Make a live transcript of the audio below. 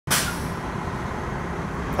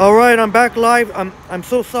All right, I'm back live. I'm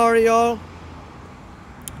so sorry, y'all.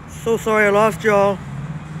 So sorry I lost y'all.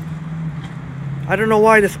 I don't know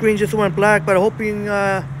why the screen just went black, but I'm hoping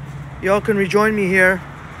y'all can rejoin me here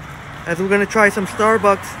as we're gonna try some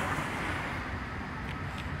Starbucks.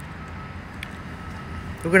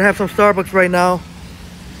 We're gonna have some Starbucks right now.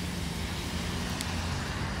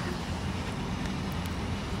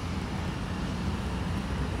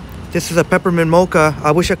 This is a Peppermint Mocha. I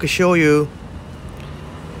wish I could show you.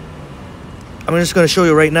 I'm just gonna show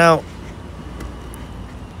you right now.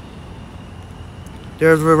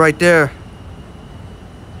 There's her right there.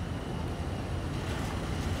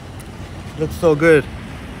 Looks so good.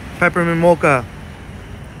 Peppermint Mocha.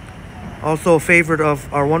 Also a favorite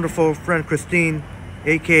of our wonderful friend Christine,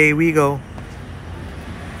 aka Wigo.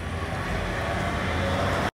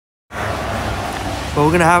 But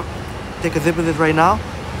we're gonna take a sip of this right now.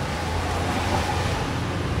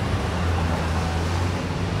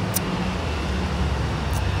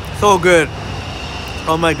 So good.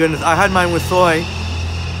 Oh my goodness. I had mine with soy.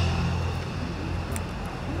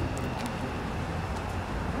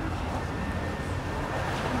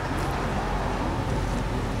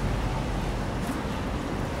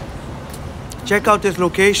 Check out this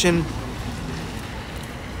location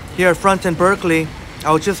here at Front in Berkeley.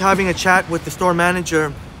 I was just having a chat with the store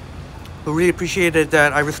manager who really appreciated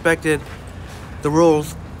that I respected the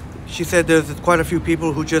rules. She said there's quite a few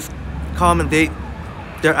people who just come and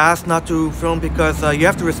they're asked not to film because you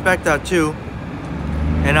have to respect that too.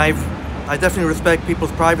 And I definitely respect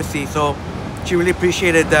people's privacy, so she really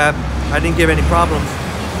appreciated that I didn't give any problems.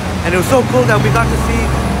 And it was so cool that we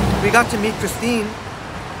got to meet Christine,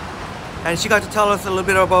 and she got to tell us a little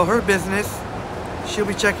bit about her business. She'll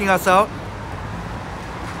be checking us out.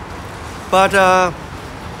 But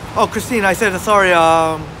oh, Christine, I said sorry.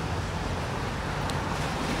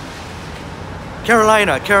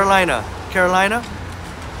 Carolina.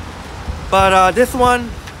 But this one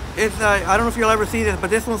is, I don't know if you'll ever see this, but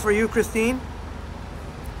this one's for you, Christine.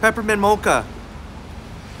 Peppermint Mocha.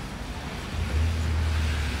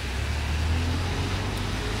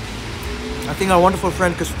 I think our wonderful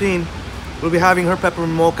friend Christine will be having her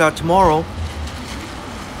Peppermint Mocha tomorrow.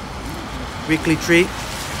 Weekly treat.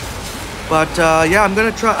 But yeah, I'm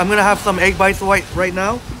gonna have some egg bites right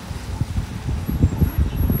now.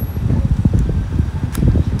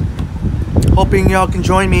 Hoping y'all can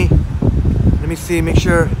join me. Let me see, make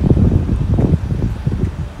sure.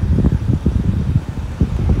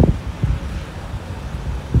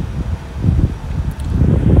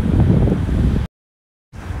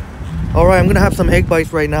 All right, I'm gonna have some egg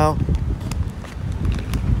bites right now.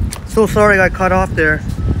 So sorry I got cut off there.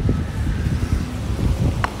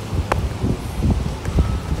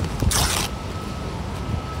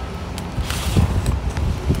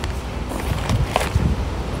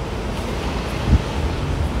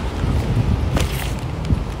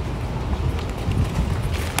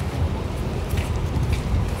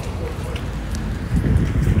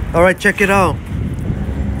 All right, check it out.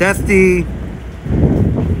 That's the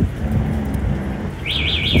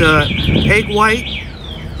egg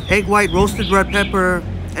white roasted red pepper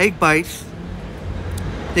egg bites.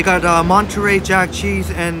 They got Monterey Jack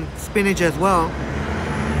cheese and spinach as well.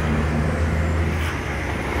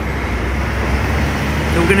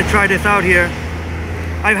 So we're gonna try this out here.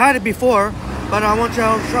 I've had it before, but I want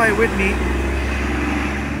y'all to try it with me.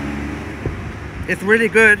 It's really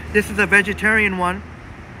good. This is a vegetarian one.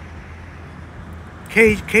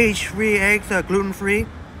 Cage-free eggs, gluten-free. So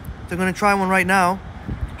I'm gonna try one right now.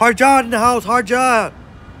 Harjad in the house, Harjad.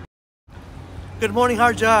 Good morning,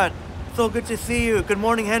 Harjad. So good to see you. Good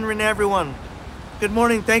morning, Henry and everyone. Good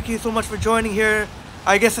morning. Thank you so much for joining here.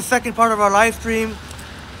 I guess the second part of our live stream.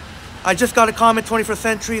 I just got a comment 21st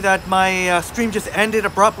Century that my stream just ended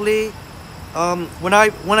abruptly. When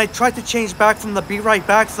I tried to change back from the Be Right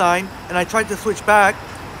Back sign and I tried to switch back,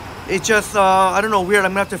 it just, I don't know, weird.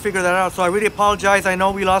 I'm gonna have to figure that out. So I really apologize. I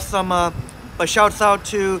know we lost some, but shouts out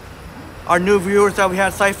to our new viewers that we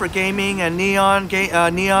had, Cypher Gaming and Neon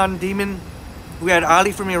Demon. We had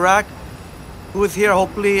Ali from Iraq, who is here.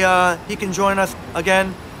 Hopefully he can join us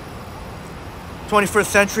again. 21st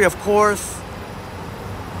Century, of course.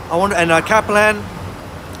 I wonder, and Kaplan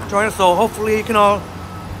join us. So hopefully you can all,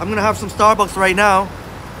 I'm gonna have some Starbucks right now.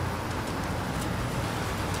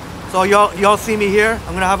 So y'all see me here.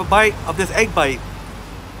 I'm gonna have a bite of this egg bite.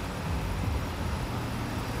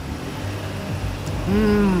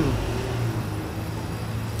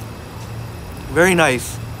 Very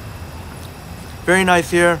nice. Very nice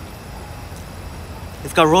here.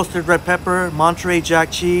 It's got roasted red pepper, Monterey Jack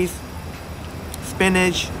cheese,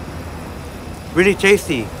 spinach. Really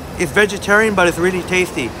tasty. It's vegetarian, but it's really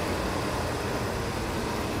tasty.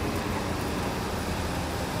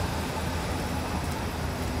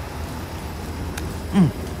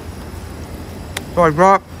 So I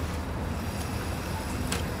brought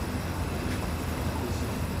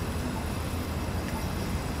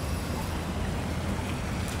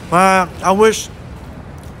I wish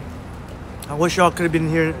y'all could have been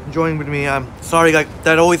here enjoying with me. I'm sorry, like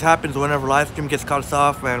that always happens whenever live stream gets cut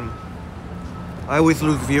off, and I always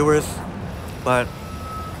lose viewers. But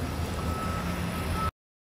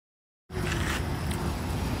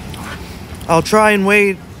I'll try and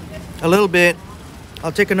wait a little bit.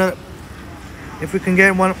 I'll take another. If we can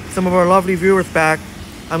get some of our lovely viewers back,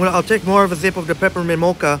 I'll take more of a sip of the Peppermint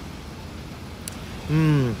Mocha.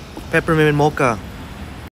 Peppermint Mocha.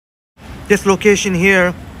 This location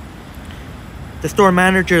here, the store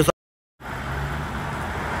managers.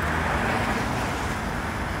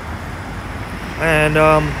 And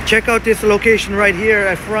check out this location right here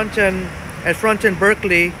at front and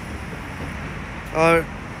Berkeley. Our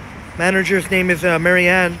manager's name is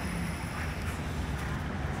Marianne.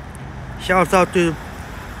 Shouts out to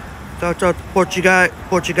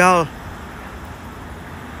Portugal.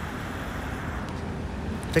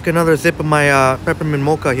 Take another sip of my Peppermint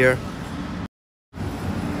Mocha here.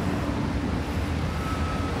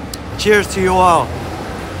 Cheers to you all.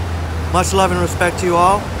 Much love and respect to you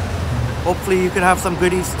all. Hopefully you can have some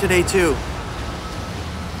goodies today too.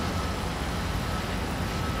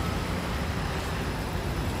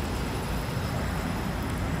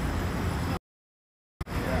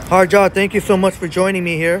 Harjot, thank you so much for joining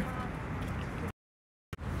me here.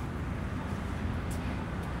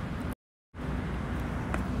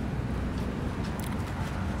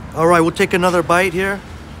 All right, we'll take another bite here.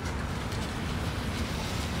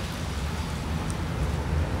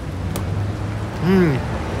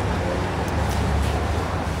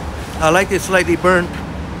 I like it slightly burnt.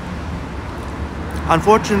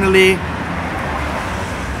 Unfortunately,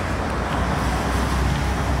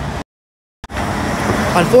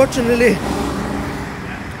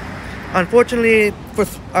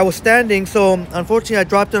 I was standing, so unfortunately I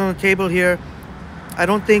dropped it on the table here. I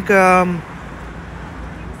don't think I'm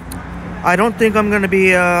gonna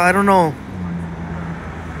be I don't know.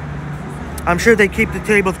 I'm sure they keep the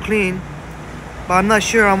tables clean, but I'm not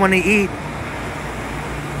sure I want to eat.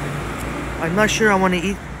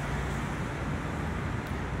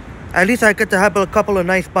 At least I get to have a couple of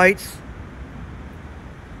nice bites.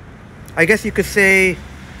 I guess you could say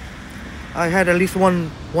I had at least one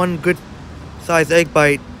good sized egg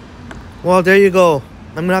bite. Well, there you go.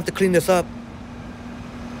 I'm gonna have to clean this up.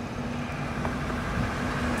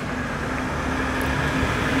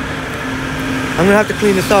 I'm gonna have to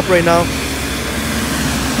clean this up right now.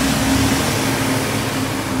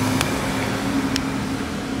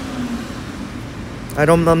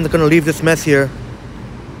 I'm not gonna leave this mess here.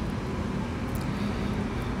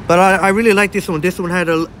 But I really like this one. This one had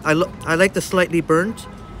I like the slightly burnt.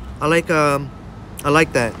 I like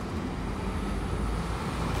that.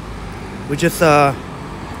 We just well,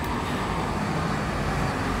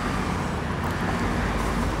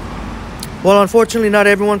 unfortunately not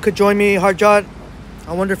everyone could join me. Harjot,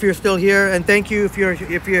 I wonder if you're still here, and thank you if you're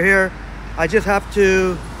here. I just have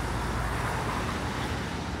to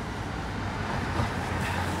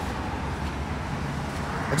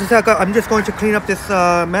I'm just going to clean up this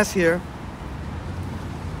mess here.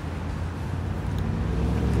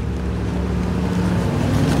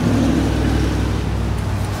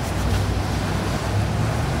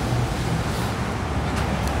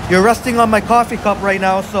 You're resting on my coffee cup right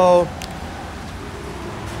now, so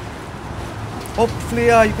hopefully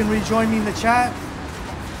you can rejoin me in the chat.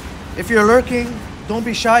 If you're lurking, don't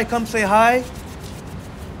be shy, come say hi.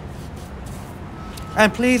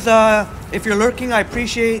 And please, if you're lurking, I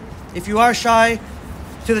appreciate. If you are shy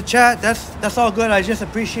to the chat, that's all good. I just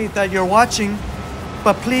appreciate that you're watching.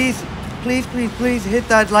 But please hit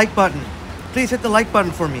that like button. Please hit the like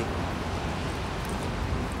button for me.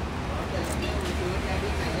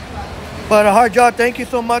 But Harjot, thank you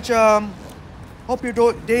so much. Hope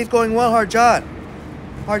your day's going well, Harjot.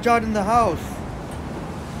 Harjot in the house.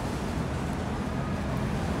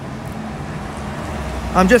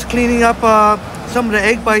 I'm just cleaning up some of the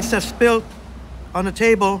egg bites that spilled on the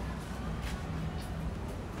table.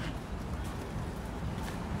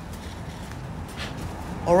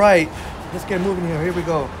 All right, let's get moving here. Here we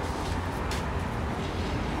go.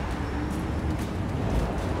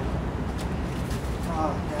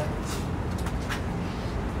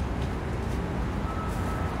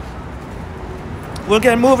 We'll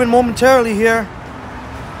get moving momentarily here.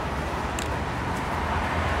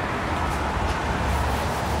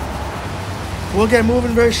 We'll get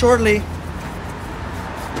moving very shortly.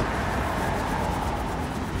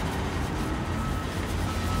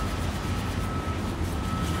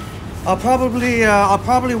 I'll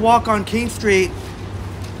probably walk on King Street,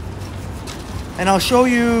 and I'll show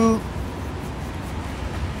you.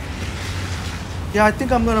 Yeah, I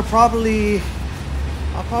think I'm gonna I'll probably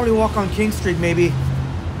walk on King Street maybe.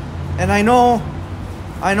 And I know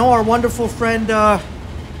our wonderful friend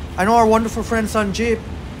Sanjeev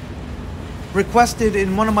requested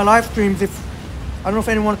in one of my live streams, if I don't know if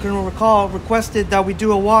anyone can recall, requested that we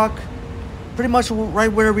do a walk pretty much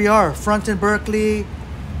right where we are, Front and Berkeley,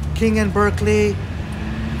 King and Berkeley,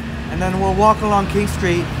 and then we'll walk along King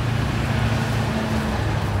Street.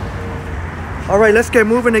 All right, let's get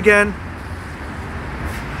moving again.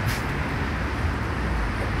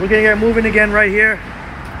 We're gonna get moving again right here.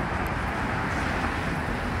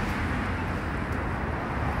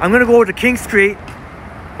 I'm gonna go over to King Street.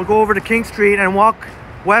 We'll go over to King Street and walk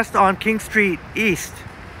west on King Street east.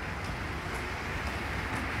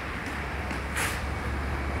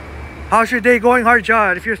 How's your day going,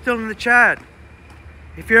 Harjad? If you're still in the chat,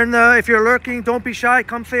 if you're lurking, don't be shy.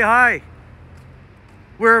 Come say hi.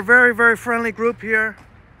 We're a very, very friendly group here,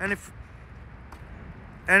 and if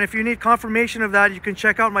you need confirmation of that, you can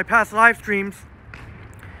check out my past live streams.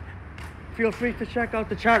 Feel free to check out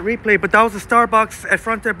the chat replay. But that was the Starbucks at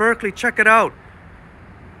Front of Berkeley. Check it out.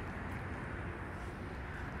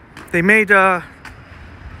 They made man,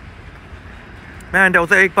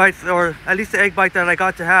 those egg bites, or at least the egg bite that I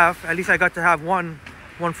got to have. At least I got to have one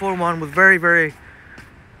full one. Was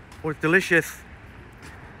was delicious.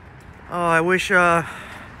 Oh, I wish the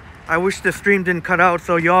stream didn't cut out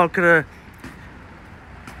so y'all could have.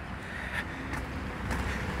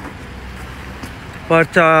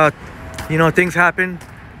 But you know, things happen.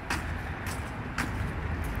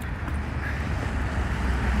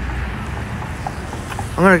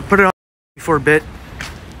 I'm gonna put it on for a bit.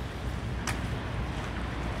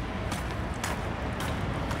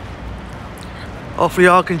 Hopefully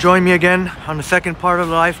y'all can join me again on the second part of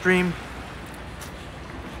the live stream.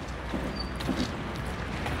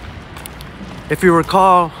 If you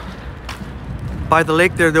recall, by the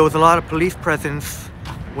lake there was a lot of police presence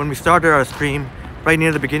when we started our stream, right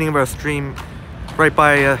near the beginning of our stream, right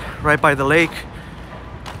by the lake.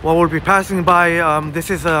 Well, we'll be passing by.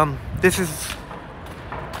 This is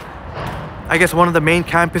I guess one of the main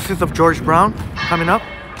campuses of George Brown coming up.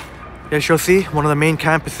 Yes, you'll see one of the main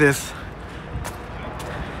campuses.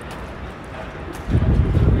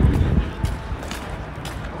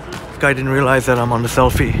 This guy didn't realize that I'm on the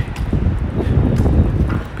selfie.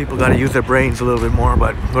 People got to use their brains a little bit more,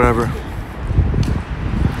 but whatever.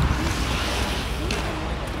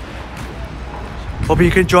 Hope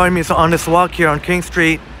you can join me on this walk here on King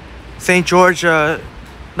Street, George Brown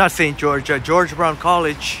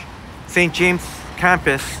College, St. James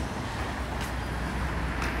campus.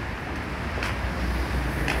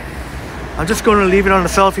 I'm just going to leave it on the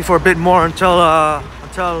selfie for a bit more until all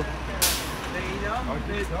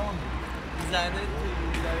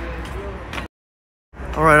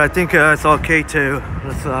right, I think it's okay to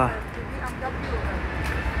let's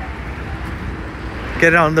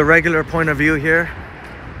get it on the regular point of view here.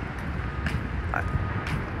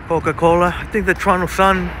 Coca-Cola. I think the Toronto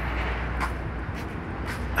Sun.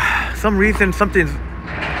 Some reason something's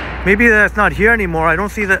maybe that's not here anymore. I don't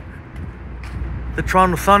see the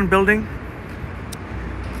Toronto Sun building.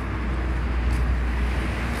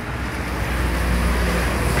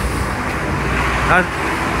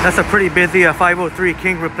 That's a pretty busy 503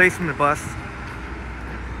 King replacement bus.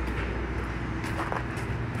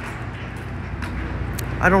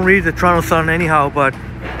 I don't read the Toronto Sun anyhow, but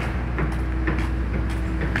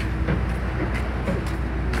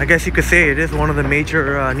I guess you could say it is one of the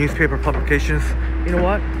major newspaper publications. You know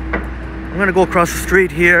what? I'm gonna go across the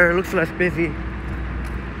street here. It looks less busy.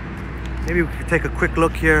 Maybe we could take a quick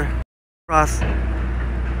look here. Across.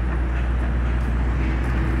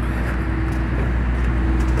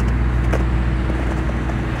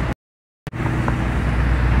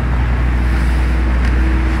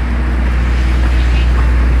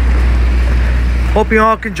 Hope you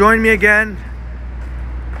all can join me again.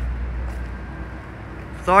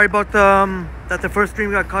 Sorry about that the first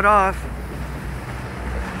stream got cut off.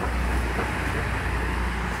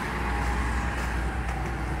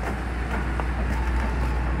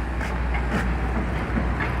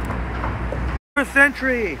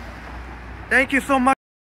 Century. Thank you so much.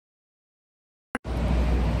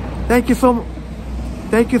 Thank you so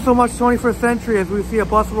much, 21st Century, as we see a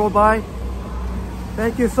bus roll by.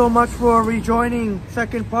 Thank you so much for rejoining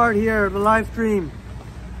second part here, the live stream.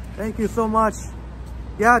 Thank you so much.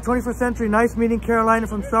 Yeah, 21st Century. Nice meeting Carolina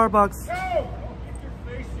from Starbucks. Yo! I'll kick your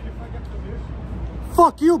face in if I get permission.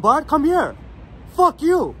 Fuck you, bud. Come here. Fuck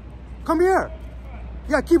you. Come here.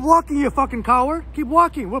 Yeah, keep walking, you fucking coward. Keep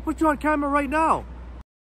walking. We'll put you on camera right now.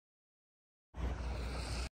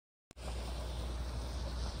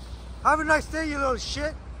 Have a nice day, you little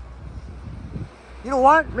shit. You know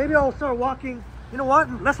what? Maybe I'll start walking. You know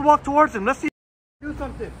what? Let's walk towards him. Let's see if he can do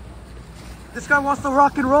something. This guy wants to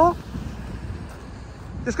rock and roll?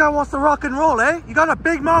 This guy wants to rock and roll, eh? You got a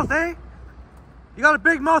big mouth, eh? You got a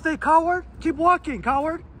big mouth, eh, coward? Keep walking,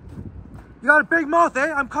 coward. You got a big mouth,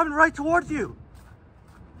 eh? I'm coming right towards you.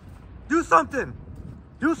 Do something.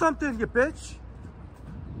 Do something, you bitch.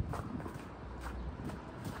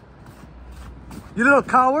 You little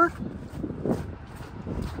coward.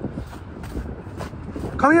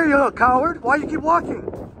 Come here, you little coward. Why you keep walking?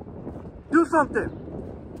 Do something.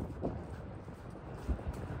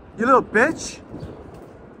 You little bitch.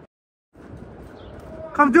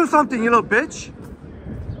 Come do something, you little bitch.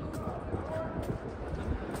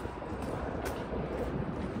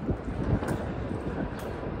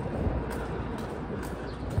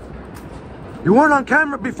 You weren't on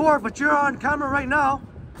camera before, but you're on camera right now.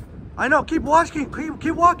 I know, keep walking,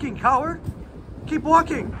 keep walking, coward. Keep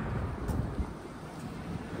walking.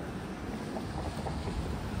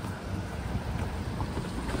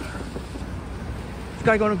 This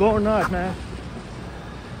guy gonna go or not, man?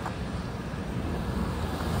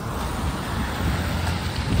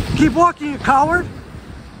 Keep walking, you coward.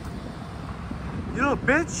 You little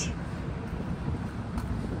bitch.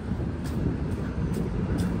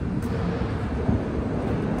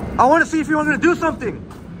 I want to see if you're gonna do something.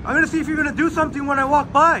 I'm gonna see if you're gonna do something when I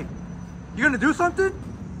walk by. You gonna do something?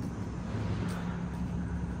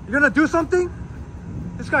 You gonna do something?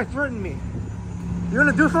 This guy threatened me. You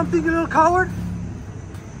gonna do something, you little coward?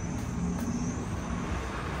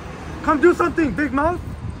 Come do something, big mouth.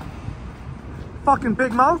 Fucking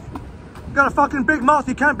big mouth. You got a fucking big mouth,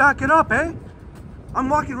 you can't back it up, eh? I'm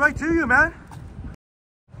walking right to you, man.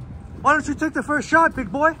 Why don't you take the first shot,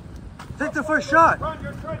 big boy? Take the first shot.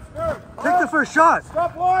 Take the first shot.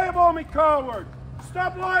 Stop lying about me, coward.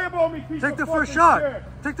 Stop lying about me, piece of Take the fucking first shot. shit.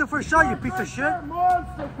 Take the first shot, you piece of shit.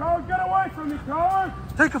 Monster, coward. Get away from me, coward.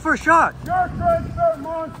 Take the first shot. You're transfer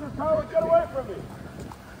monster, coward. Get away from me.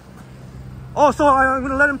 Oh, so I'm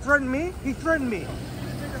gonna let him threaten me? He threatened me.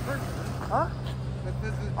 Huh?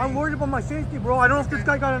 I'm worried about my safety, bro. I don't know if this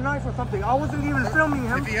guy got a knife or something. I wasn't even filming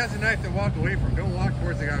him. If he has a knife, then walk away from him. Don't walk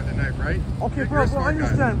towards the guy with the knife, right? Okay, bro, I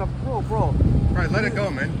understand, but bro. Right, let it go,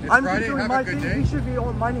 man. It's I'm Friday, just doing have my a good thing. day. He should be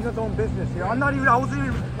minding his own business here. I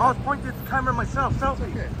was pointing at the camera myself, selfie.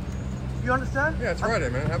 Okay. You understand? Yeah, it's Friday,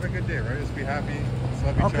 man. Have a good day, right? Just be happy. Just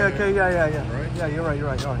love each other. Okay, yeah. Right? Yeah, you're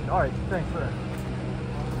right. All right, thanks for that.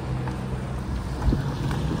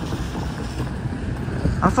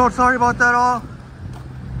 I'm so sorry about that all.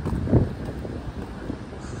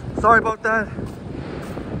 Sorry about that.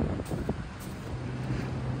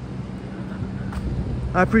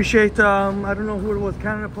 I appreciate, I don't know who it was,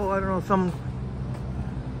 Canada Post, I don't know, some...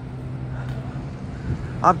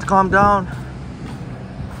 I have to calm down.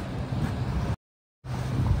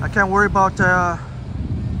 I can't worry about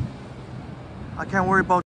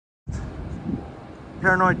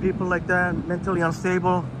paranoid people like that, mentally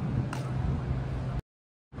unstable.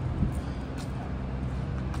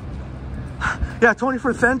 Yeah,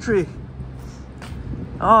 21st century.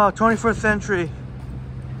 Oh, 21st century.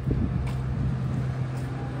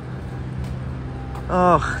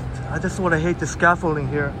 Oh, this is what I hate, the scaffolding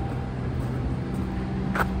here.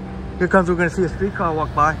 Here comes, we're gonna see a streetcar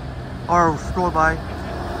walk by, or stroll by.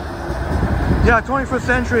 Yeah, 21st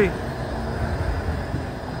century.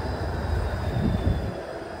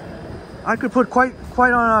 I could put quite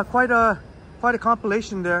a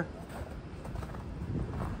compilation there.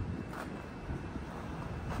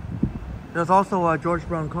 There's also George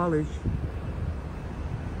Brown College.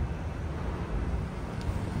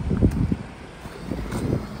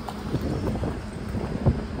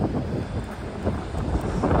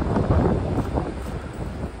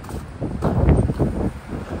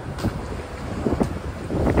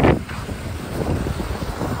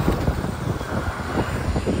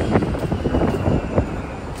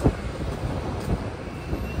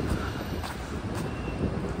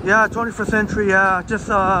 Yeah, 21st century, yeah, just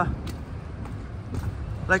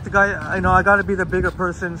like the guy, I know I gotta be the bigger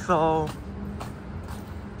person, so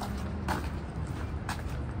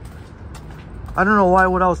I don't know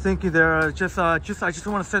what I was thinking there. I just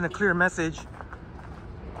want to send a clear message.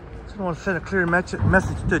 Just want to send a clear message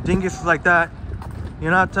to dinguses like that.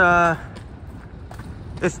 You're not,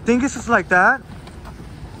 it's dinguses like that.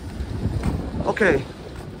 Okay,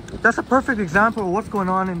 That's a perfect example of what's going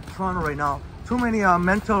on in Toronto right now. Too many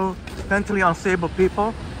mentally unstable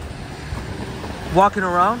people walking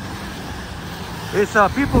around. It's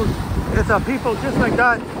people just like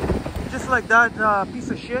that piece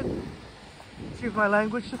of shit. Excuse my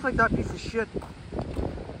language, just like that piece of shit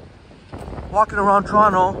walking around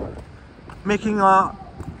Toronto, making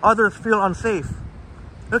others feel unsafe.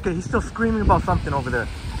 Look, he's still screaming about something over there.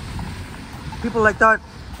 People like that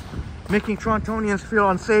making Torontonians feel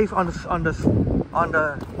unsafe on the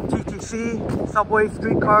TTC, subway,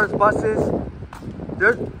 streetcars, buses.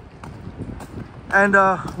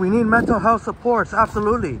 We need mental health supports,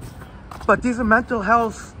 absolutely. But these are mental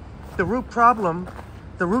health, the root problem,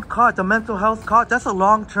 the root cause, the mental health cause, that's a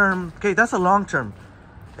long-term, okay, that's a long-term.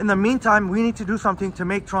 In the meantime, we need to do something to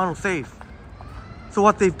make Toronto safe. So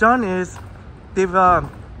what they've done is, there'll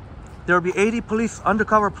be 80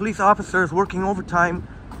 undercover police officers working overtime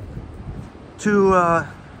to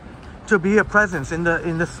be a presence in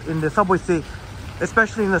the subway state,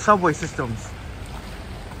 especially in the subway systems.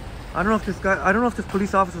 I don't know if this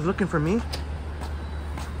police officer is looking for me.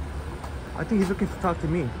 I think he's looking to talk to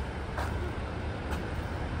me.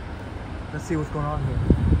 Let's see what's going on here.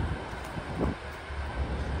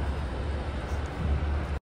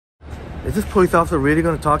 Is this police officer really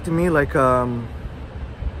going to talk to me? Like,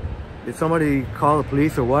 did somebody call the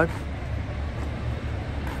police or what?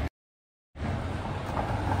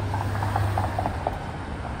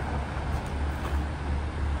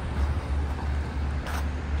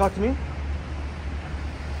 Talk to me?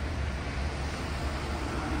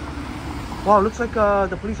 Wow, looks like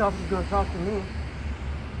the police officer is going to talk to me.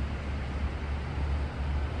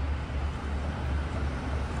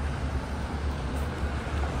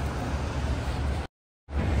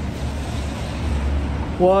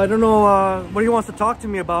 Well, I don't know what he wants to talk to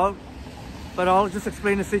me about, but I'll just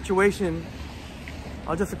explain the situation.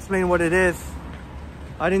 I'll just explain what it is.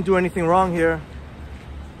 I didn't do anything wrong here.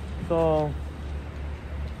 So,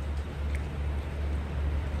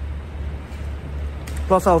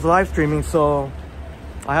 plus I was live streaming, so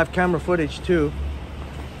I have camera footage too.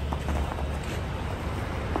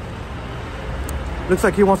 Looks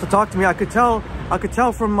like he wants to talk to me. I could tell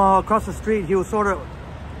from across the street he was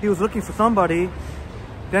looking for somebody.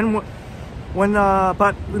 Then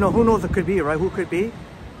but you know, who knows, it could be, right? Who could be?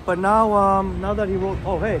 But now now that he wrote,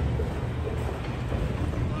 oh hey.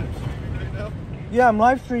 Yeah, I'm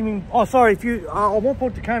live streaming. Oh, sorry, if you I won't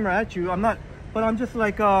point the camera at you. I'm not, but I'm just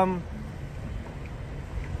like I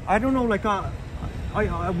don't know, like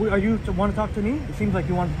are you want to talk to me? It seems like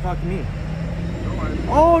you want to talk to me. No,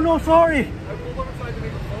 oh no, sorry.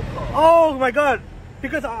 Oh my God,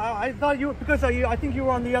 because I thought you, because I think you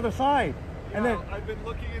were on the other side. Yeah, and then I've been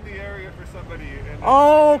looking in the area for somebody. And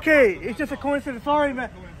oh, okay. It's just a coincidence. Sorry, man.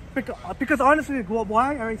 Because honestly,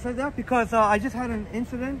 why I said that? Because I just had an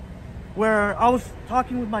incident where I was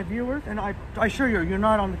talking with my viewers, and I assure you're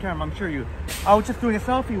not on the camera. I'm sure you. I was just doing a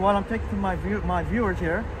selfie while I'm taking my viewers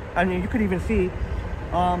here. I mean, you could even see.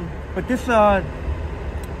 But this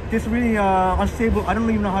really unstable. I don't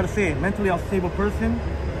even know how to say it. Mentally unstable person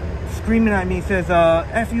screaming at me, says,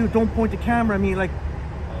 "F you! Don't point the camera at me!" Like,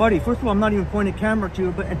 buddy, first of all, I'm not even pointing the camera to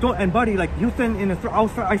you, but and buddy, like, you sent in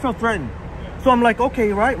I felt threatened. So I'm like,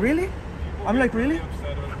 okay, right, really? I'm like, really?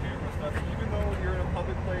 Upset about camera stuff. Even though you're in a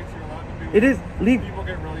public place, you're allowed to do it. Is legal. People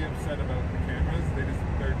get really upset about the cameras.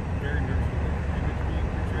 They're very nervous with their image being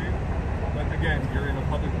portrayed. But again, you're in a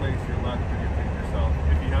public place, you're allowed to videotape yourself.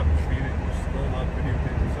 If you haven't seen it, you're still allowed to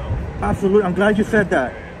videotape yourself. Absolutely, I'm glad you said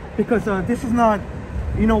that, because this is not,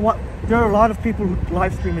 you know what? There are a lot of people who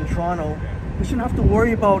live stream in Toronto. We shouldn't have to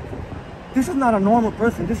worry about. This is not a normal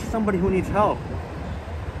person. This is somebody who needs help.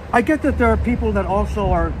 I get that there are people that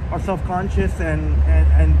also are self-conscious and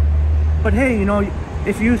but hey, you know,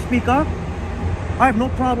 if you speak up, I have no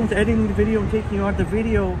problems editing the video and taking you out the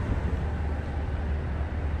video.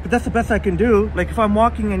 But that's the best I can do. Like, if I'm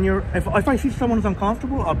walking and if I see someone who's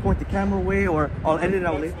uncomfortable, I'll point the camera away or I'll edit it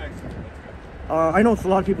out later. I know a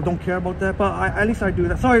lot of people don't care about that, but at least I do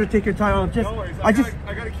that. Sorry to take your time. No worries. I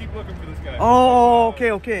gotta keep looking for this guy. Oh, okay.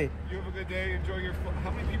 You have a good day. Enjoy your.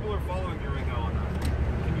 How many people are following you right now on that?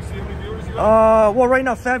 Can you see how many viewers you have? Well, right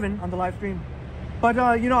now 7 on the live stream.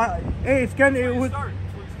 But you know, hey, it's getting it was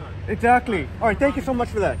exactly. All right, thank you so much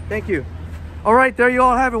for that. Thank you. All right, there you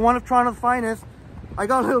all have it. One of Toronto's finest. I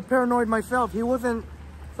got a little paranoid myself. He wasn't.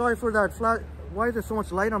 Sorry for that flat. Why is there so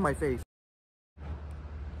much light on my face?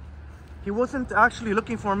 He wasn't actually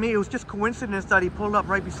looking for me. It was just coincidence that he pulled up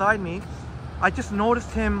right beside me. I just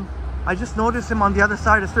noticed him on the other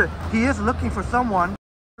side of the street. He is looking for someone,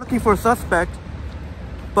 looking for a suspect.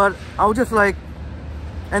 But I was just like,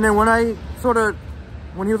 and then when I sort of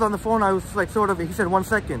when he was on the phone, I was like sort of, he said 1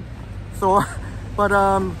 second. So, but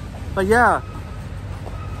yeah.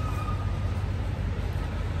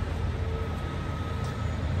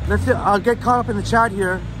 I'll get caught up in the chat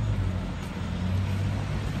here.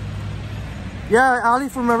 Yeah, Ali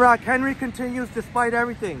from Iraq. Henry continues despite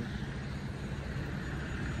everything.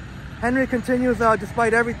 Henry continues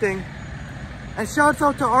despite everything. And shouts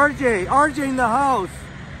out to RJ. RJ in the house.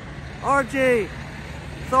 RJ.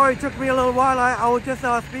 Sorry, it took me a little while. I was just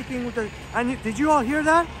speaking with the... did you all hear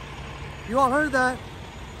that? You all heard that?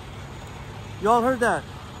 You all heard that?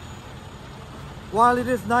 While it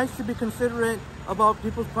is nice to be considerate about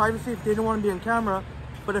people's privacy if they don't want to be on camera,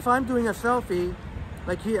 but if I'm doing a selfie,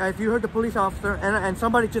 like if you heard the police officer and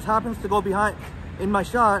somebody just happens to go behind in my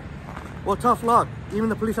shot, well, tough luck. Even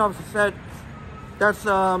the police officer said that's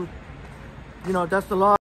you know, that's the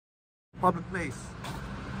law, public place.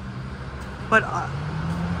 But all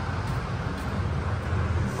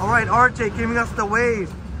right, RJ giving us the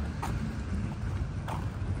wave.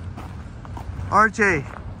 RJ,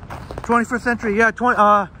 21st century, yeah.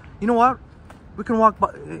 You know what? We can walk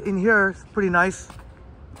in here. It's pretty nice.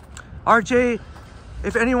 RJ,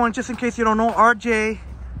 if anyone, just in case you don't know, RJ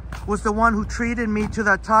was the one who treated me to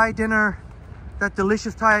that Thai dinner, that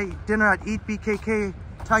delicious Thai dinner at Eat BKK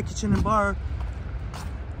Thai Kitchen and Bar.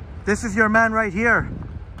 This is your man right here.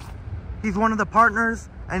 He's one of the partners,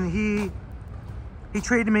 and he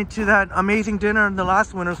treated me to that amazing dinner in the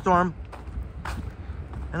last winter storm.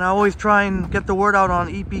 And I always try and get the word out on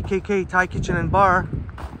Eat BKK Thai Kitchen and Bar.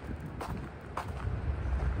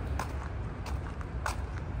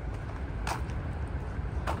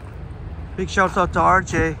 Big shouts out to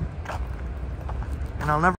RJ. And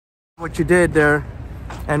I'll never forget what you did there.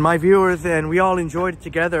 And my viewers, and we all enjoyed it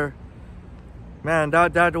together. Man,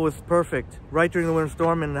 that was perfect. Right during the winter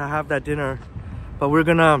storm, and have that dinner. But we're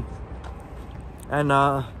gonna, and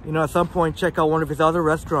you know, at some point check out one of his other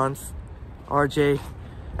restaurants, RJ.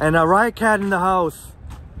 And Riot Cat in the house.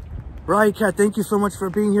 Riot Cat, thank you so much for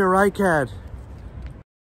being here, Riot Cat.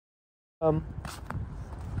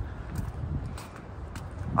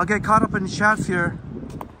 I'll get caught up in the chats here.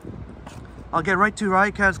 I'll get right to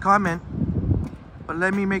Riot Cat's comment, but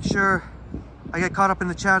let me make sure I get caught up in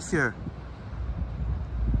the chats here.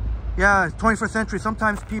 Yeah, 21st century.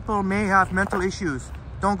 Sometimes people may have mental issues.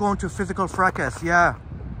 Don't go into physical fracas. Yeah,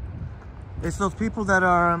 it's those people that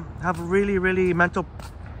have really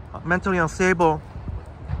mentally unstable.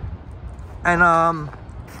 And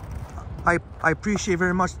I appreciate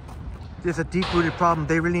very much. There's a deep-rooted problem.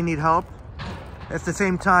 They really need help. At the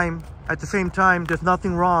same time, there's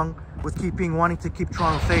nothing wrong with wanting to keep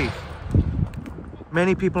Toronto safe.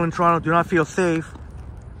 Many people in Toronto do not feel safe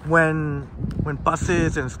when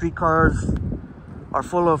buses and streetcars are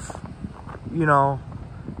full of, you know,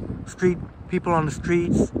 people on the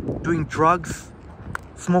streets doing drugs,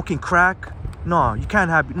 smoking crack. No, you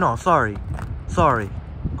can't have. No, sorry.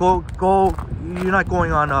 Go. You're not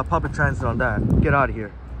going on public transit on that. Get out of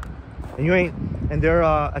here. And you ain't. And they're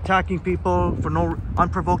attacking people for no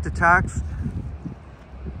unprovoked attacks.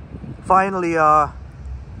 Finally,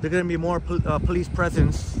 there's gonna be more police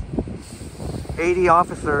presence. 80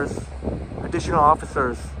 officers, additional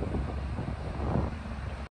officers.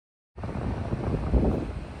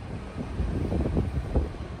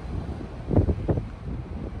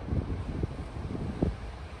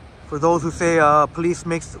 For those who say police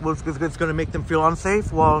it's gonna make them feel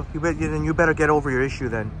unsafe, well, you better get over your issue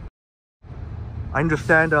then. I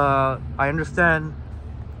understand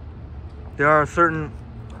there are certain,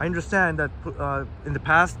 I understand that in the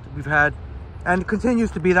past we've had, and it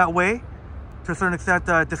continues to be that way, to a certain extent,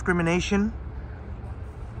 discrimination.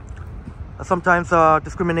 Sometimes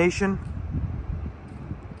discrimination.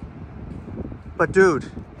 But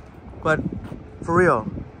dude, for real,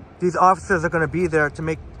 these officers are going to be there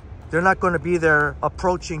they're not going to be there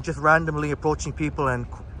just randomly approaching people and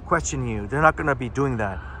questioning you. They're not going to be doing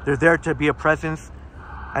that. They're there to be a presence,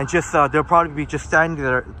 and they'll probably be just standing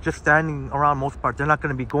there, around most part. They're not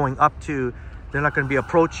going to be going up to, they're not going to be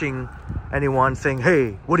approaching anyone saying,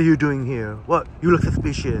 hey, what are you doing here? What? You look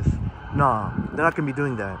suspicious. No, they're not going to be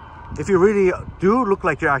doing that. If you really do look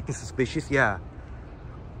like you're acting suspicious, yeah.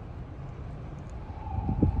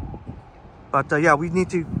 But yeah, we need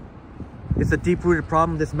to, it's a deep-rooted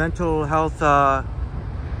problem. This mental health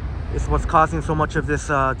is what's causing so much of this,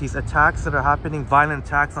 these attacks that are happening, violent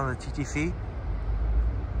attacks on the TTC.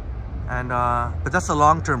 And but that's a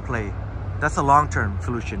long-term play. That's a long-term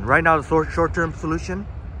solution. Right now, the short-term solution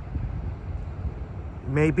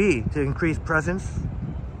may be to increase presence.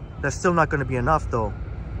 That's still not going to be enough, though.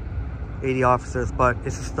 80 officers, but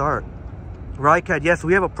it's a start. Riot Cat, yes,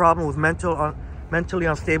 we have a problem with mental mentally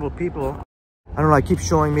unstable people. I don't know, I keep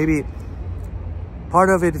showing, maybe part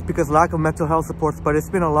of it is because lack of mental health supports, but it's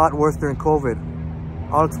been a lot worse during COVID.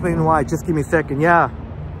 I'll explain why, just give me a second. Yeah,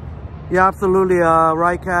 absolutely.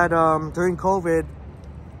 Rycat, during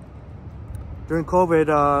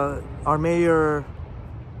COVID, our mayor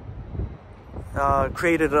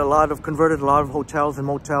converted a lot of hotels and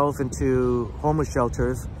motels into homeless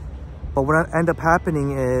shelters. But what ended up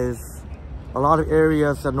happening is a lot of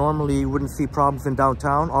areas that normally wouldn't see problems in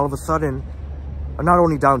downtown, all of a sudden, not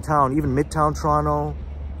only downtown, even Midtown Toronto.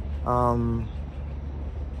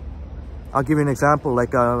 I'll give you an example,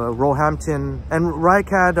 like Roehampton and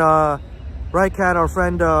Rycat, our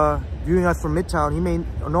friend viewing us from Midtown, he may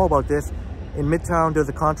know about this. In Midtown, there's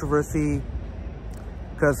a controversy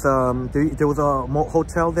because there was a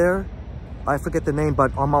hotel there. I forget the name,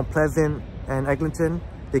 but on Mount Pleasant and Eglinton,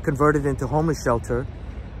 they converted into homeless shelter.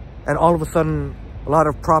 And all of a sudden, a lot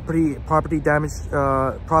of property damage,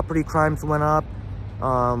 property crimes went up.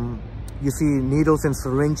 You see needles and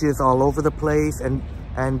syringes all over the place. And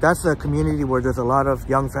that's a community where there's a lot of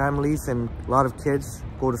young families and a lot of kids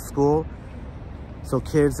go to school. So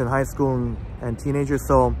kids in high school and teenagers.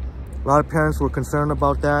 So a lot of parents were concerned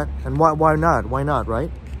about that. And why not? Why not,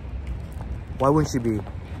 right? Why wouldn't she be?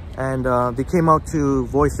 And they came out to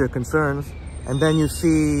voice their concerns. And then you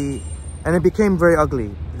see, and it became very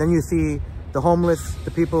ugly. Then you see the homeless,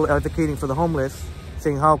 the people advocating for the homeless,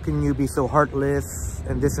 saying, how can you be so heartless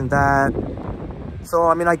and this and that? So,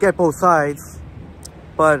 I mean, I get both sides,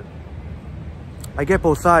 but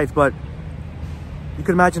you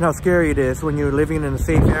can imagine how scary it is when you're living in a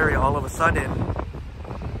safe area. All of a sudden,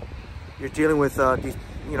 you're dealing with these,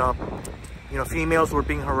 females were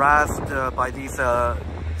being harassed by these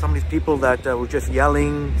some of these people that were just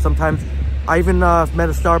yelling. Sometimes I even met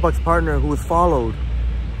a Starbucks partner who was followed,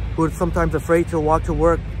 who was sometimes afraid to walk to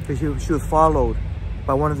work because she was followed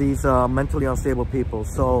by one of these mentally unstable people.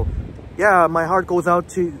 So yeah, my heart goes out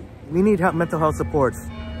to, we need mental health supports,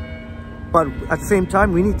 but at the same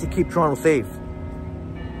time we need to keep Toronto safe.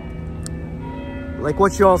 Like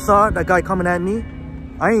what you all saw, that guy coming at me,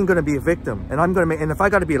 I ain't gonna be a victim, and and if I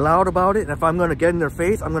gotta be loud about it, and if I'm gonna get in their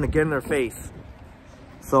face, I'm gonna get in their face.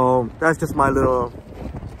 So that's just my little.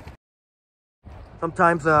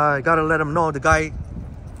 Sometimes I gotta let him know. The guy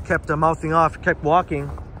kept mouthing off, kept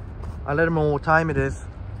walking. I let him know what time it is.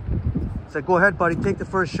 I said, "Go ahead, buddy, take the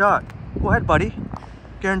first shot. Go ahead, buddy.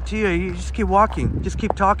 Guarantee you just keep walking. Just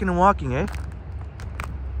keep talking and walking, eh?"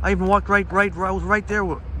 I even walked right. I was right there.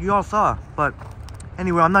 You all saw, but.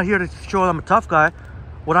 Anyway, I'm not here to show I'm a tough guy.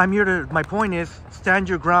 What I'm here to, my point is, stand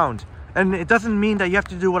your ground. And it doesn't mean that you have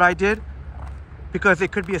to do what I did, because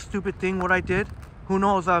it could be a stupid thing what I did. Who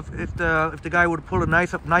knows if the guy would pull a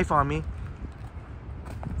knife on me.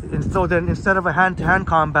 And so then instead of a hand-to-hand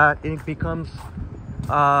combat, it becomes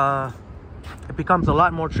a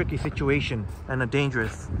lot more tricky situation and a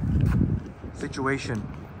dangerous situation.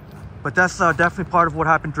 But that's definitely part of what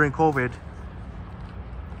happened during COVID.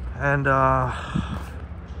 And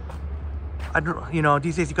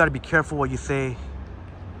these days you got to be careful what you say.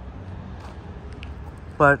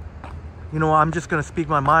 But I'm just gonna speak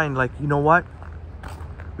my mind. Like, you know what?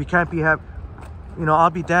 We can't be I'll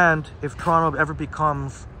be damned if Toronto ever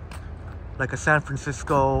becomes like a San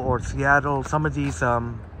Francisco or Seattle. Some of these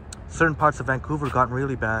certain parts of Vancouver gotten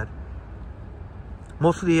really bad.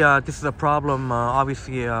 Mostly this is a problem.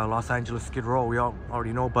 Obviously, Los Angeles, Skid Row, we all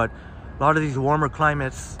already know. But a lot of these warmer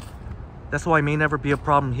climates. That's why it may never be a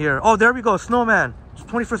problem here. Oh, there we go, snowman. It's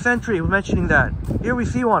 21st century, we're mentioning that. Here we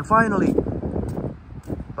see one, finally.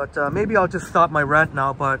 But maybe I'll just stop my rant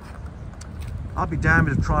now, but I'll be damned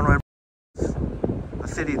if Toronto ever is a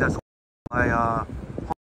city that's by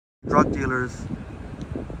drug dealers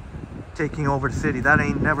taking over the city. That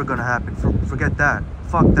ain't never gonna happen. Forget that.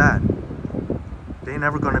 Fuck that. They ain't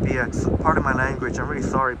never gonna be part of my language. I'm really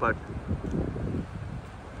sorry, but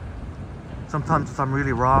sometimes if I'm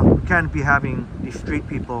really raw, we can't be having these street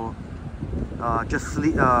people just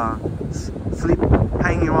sleep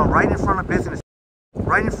hanging around right in front of business.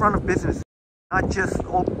 Right in front of business. Not just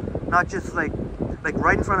like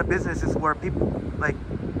right in front of businesses where people like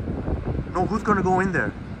know who's gonna go in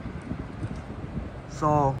there.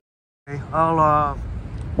 So okay,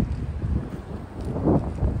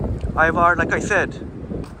 like I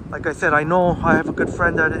said, I know I have a good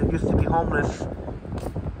friend that used to be homeless.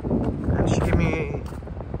 She gave me,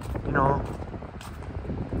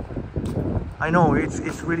 I know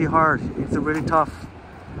it's really hard. It's really tough.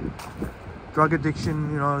 Drug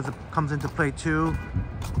addiction, comes into play too.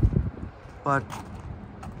 But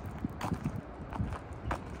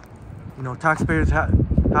taxpayers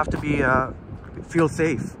have to be feel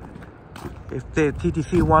safe. If the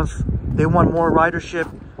TTC they want more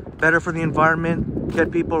ridership, better for the environment,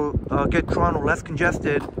 get Toronto less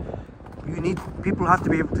congested, people have to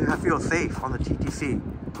be able to feel safe on the TTC.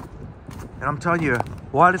 And I'm telling you,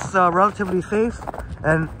 while it's relatively safe,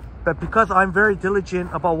 but because I'm very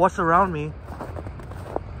diligent about what's around me,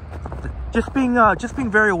 just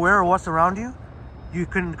being very aware of what's around you, you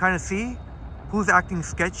can kind of see who's acting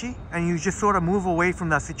sketchy, and you just sort of move away from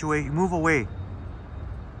that situation. You move away.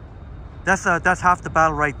 That's half the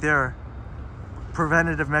battle right there.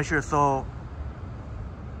 Preventative measures so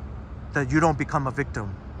that you don't become a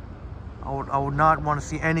victim. I would not want to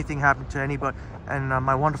see anything happen to anybody. And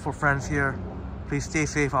my wonderful friends here, please stay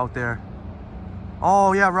safe out there.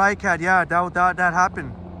 Oh yeah, Riot Cat, yeah, that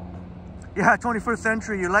happened. Yeah, 21st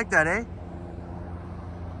century, you like that, eh?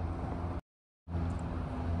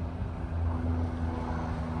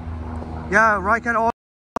 Yeah, Riot Cat,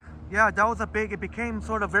 yeah, that was it became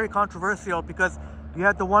sort of very controversial because you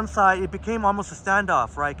had the one side, it became almost a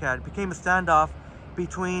standoff, Riot Cat. It became a standoff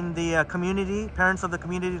between the community, parents of the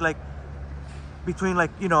community, between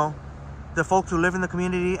the folks who live in the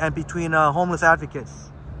community, and between homeless advocates.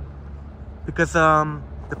 Because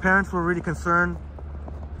the parents were really concerned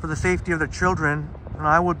for the safety of their children, and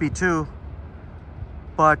I would be too.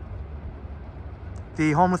 But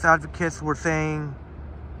the homeless advocates were saying,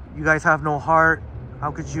 you guys have no heart.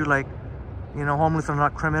 How could you, homeless are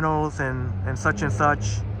not criminals and such and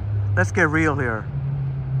such. Let's get real here.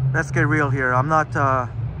 Let's get real here. I'm not,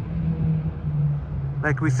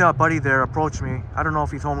 we saw a buddy there approach me. I don't know if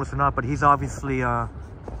he's homeless or not, but he's obviously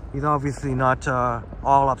not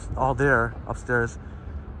all there upstairs.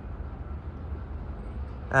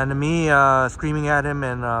 And me screaming at him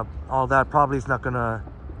and all that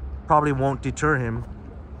probably won't deter him.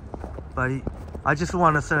 But I just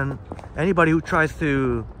want to send anybody who tries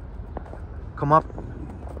to come up,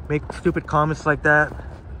 make stupid comments like that.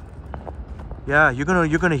 Yeah, you're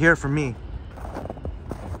gonna hear from me.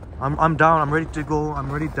 I'm down. I'm ready to go.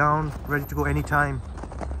 Ready to go anytime.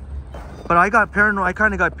 But I got paranoid. I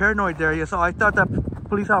kind of got paranoid there. Yeah, so I thought that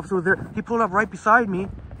police officer was there. He pulled up right beside me,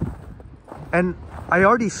 and I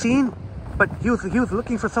already seen, but he was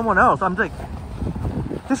looking for someone else. I'm like,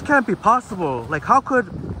 this can't be possible. How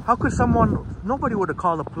could someone? Nobody would have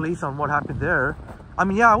called the police on what happened there. I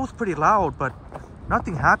mean, yeah, it was pretty loud, but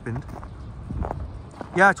nothing happened.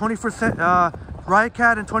 Yeah, Riot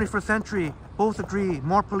Cat and 21st Century both agree.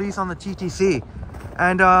 More police on the TTC.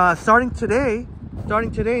 And starting today,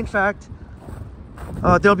 in fact,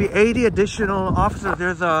 there'll be 80 additional officers.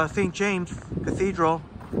 There's St. James Cathedral.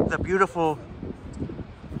 It's a beautiful,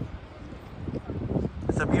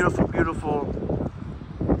 beautiful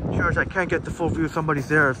church. I can't get the full view. Somebody's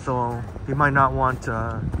there, so they might not want.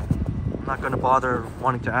 I'm not going to bother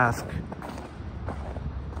wanting to ask.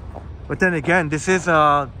 But then again, this is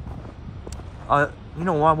why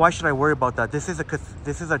should I worry about that? This is a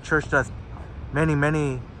church that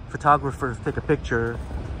many photographers take a picture,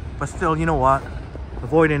 but still, you know what?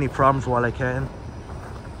 Avoid any problems while I can.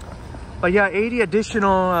 But yeah, 80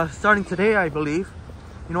 additional starting today, I believe.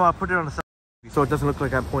 You know, I'll put it on the side so it doesn't look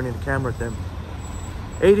like I'm pointing the camera at them.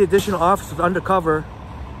 80 additional officers undercover.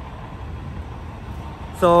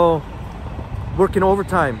 So working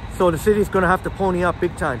overtime. So the city's going to have to pony up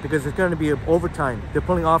big time because it's going to be overtime. They're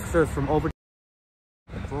pulling officers from overtime.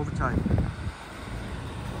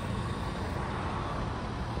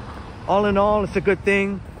 All in all, it's a good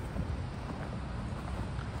thing.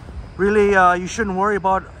 Really, you shouldn't worry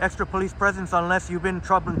about extra police presence unless you've been in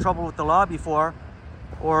trouble with the law before,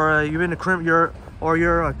 or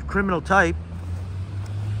you're a criminal type.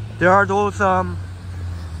 There are those that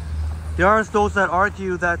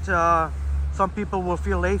argue that some people will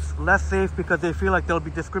feel less safe because they feel like they'll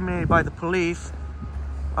be discriminated by the police.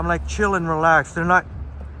 I'm like, chill and relax. They're not.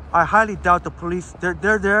 I highly doubt the police.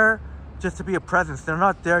 They're there just to be a presence. They're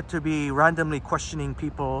not there to be randomly questioning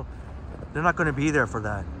people. They're not going to be there for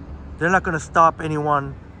that. They're not going to stop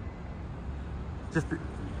anyone just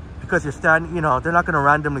because you're standing. They're not going to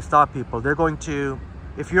randomly stop people. They're going to,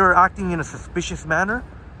 if you're acting in a suspicious manner,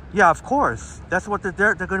 yeah, of course. That's what they're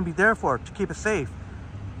there. They're going to be there for, to keep it safe.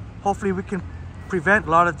 Hopefully, we can prevent a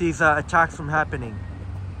lot of these attacks from happening.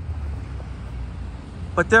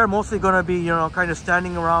 But they're mostly going to be, kind of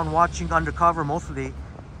standing around watching undercover mostly.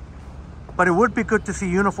 But it would be good to see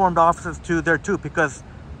uniformed officers there too, because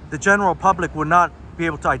the general public would not be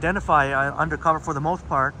able to identify undercover for the most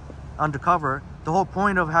part. Undercover. The whole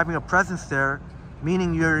point of having a presence there,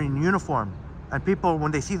 meaning you're in uniform. And people,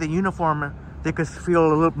 when they see the uniform, they could feel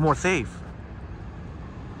a little more safe.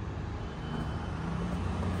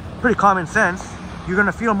 Pretty common sense. You're going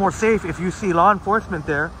to feel more safe if you see law enforcement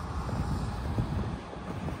there.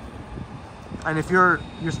 And if you're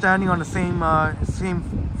standing on the same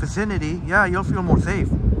vicinity, yeah, you'll feel more safe.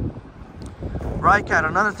 Right, Cat.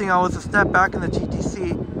 Another thing, I was a step back in the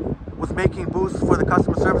TTC with making booths for the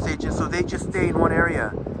customer service agents, so they just stay in one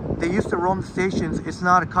area. They used to roam the stations. It's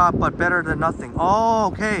not a cop, but better than nothing. Oh,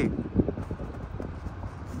 okay.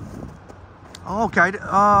 Oh, okay.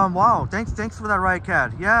 Wow. Thanks for that, Riot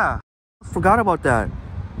Cat. Yeah, forgot about that.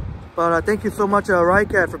 But thank you so much, Riot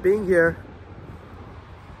Cat, for being here.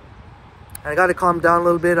 I got to calm down a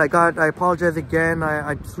little bit. I apologize again.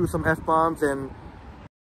 I threw some F-bombs and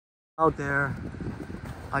out there.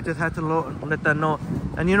 I just had to let that know.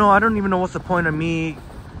 And you know, I don't even know what's the point of me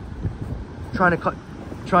trying to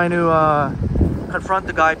confront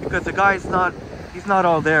the guy, because the guy's he's not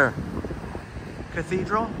all there.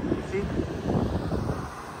 Cathedral, see?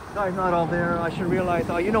 The guy's not all there. I should realize,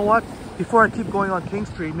 you know what? Before I keep going on King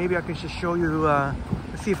Street, maybe I can just show you,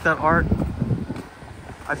 see if that art,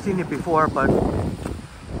 I've seen it before, but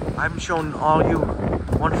I haven't shown all you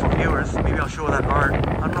wonderful viewers. Maybe I'll show that art. I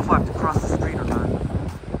don't know if I have to cross the street or not.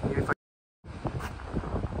 Maybe if I...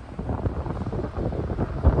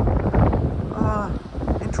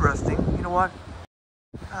 interesting. You know what?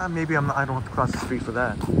 Maybe I don't have to cross the street for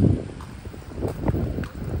that.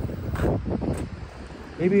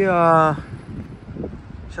 Maybe,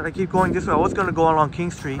 should I keep going this way? I was going to go along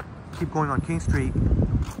King Street. Keep going on King Street.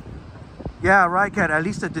 Yeah, right, Cat. At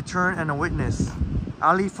least a deterrent and a witness.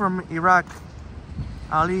 Ali from Iraq.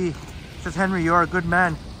 Ali says, Henry, you're a good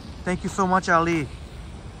man. Thank you so much, Ali.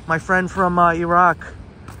 My friend from Iraq.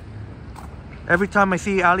 Every time I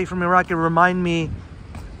see Ali from Iraq, it reminds me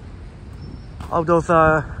of those,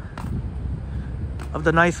 of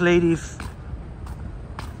the nice ladies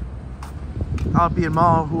Albion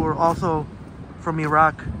Mall who are also from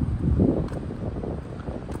Iraq.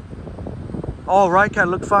 Oh, right, Cat,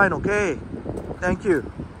 look fine. Okay, thank you.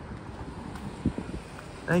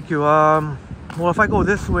 Thank you. Well, if I go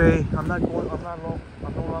this way, I'm no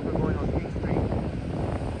longer going on King Street.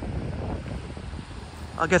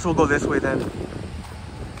 I guess we'll go this way then.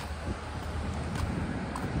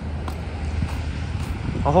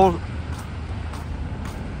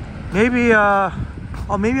 Maybe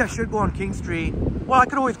maybe I should go on King Street. Well, I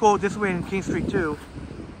could always go this way in King Street too,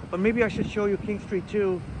 but maybe I should show you King Street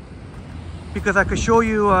too, because I could show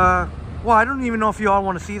you, well, I don't even know if you all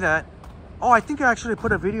want to see that. Oh, I think I actually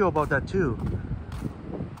put a video about that too.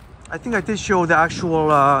 I think I did show the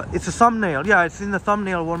actual, it's a thumbnail. Yeah, it's in the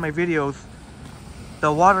thumbnail of one of my videos.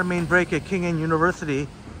 The water main break at King University.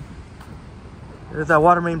 There's that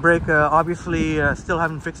water main break, obviously still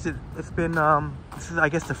haven't fixed it. It's been, this is, I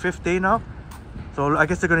guess, the 5th day now. So I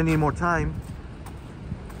guess they're gonna need more time,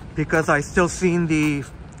 because I still seen the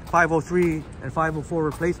 503 and 504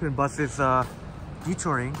 replacement buses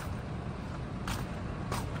detouring.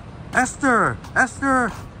 Esther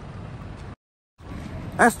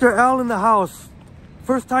L in the house.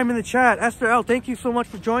 First time in the chat. Esther L, thank you so much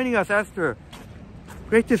for joining us, Esther.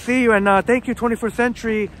 Great to see you, and thank you 21st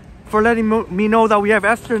Century for letting me know that we have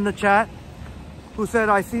Esther in the chat, who said,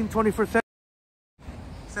 I seen 21st Century.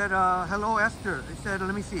 Said, hello, Esther. They said,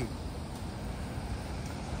 let me see.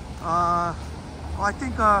 I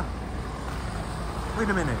think, wait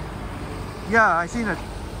a minute. Yeah, I seen it.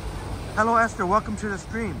 Hello, Esther. Welcome to the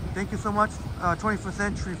stream. Thank you so much, 21st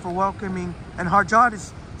Century, for welcoming. And Harjad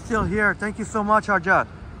is still here. Thank you so much, Harjad.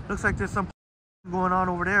 Looks like there's some going on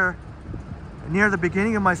over there near the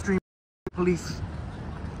beginning of my stream. Police.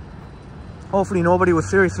 Hopefully nobody was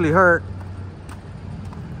seriously hurt.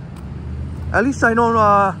 At least I know,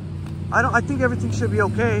 I think everything should be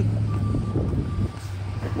okay.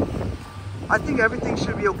 I think everything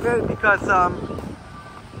should be okay because,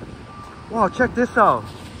 wow, check this out.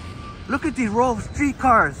 Look at these row of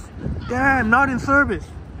streetcars. Damn, not in service.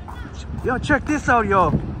 Yo, check this out,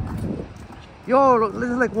 yo. Yo, this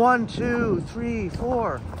is like 1, 2, 3,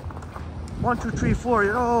 4. 1, 2, 3, 4.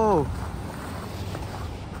 Yo.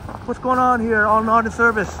 What's going on here? All not in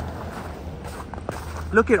service.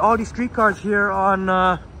 Look at all these streetcars here on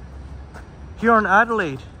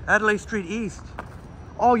Adelaide Street East.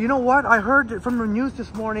 Oh, you know what? I heard from the news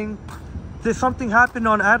this morning. There's something happened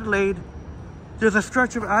on Adelaide. There's a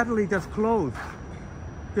stretch of Adelaide that's closed.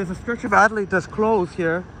 There's a stretch of Adelaide that's closed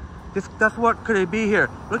here. That's what could it be here.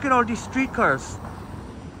 Look at all these streetcars.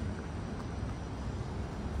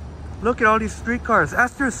 Look at all these streetcars.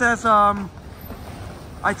 Esther says,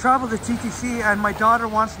 I travel to TTC and my daughter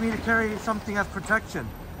wants me to carry something as protection.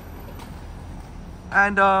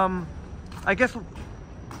 And I guess,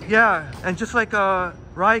 yeah, and just like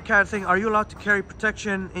Riot Cat saying, are you allowed to carry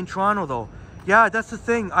protection in Toronto though? Yeah, that's the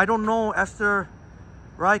thing. I don't know, Esther,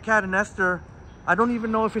 Riot Cat and Esther. I don't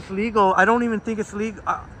even know if it's legal. I don't even think it's legal.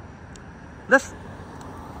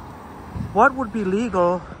 What would be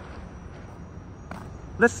legal?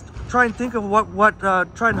 Let's try and think of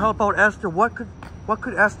try and help out Esther. What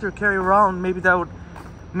could Esther carry around? Maybe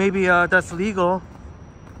that's legal.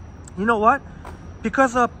 You know what?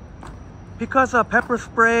 Because pepper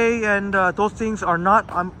spray and those things are not,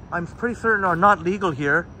 I'm pretty certain are not legal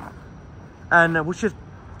here, and which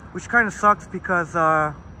kind of sucks because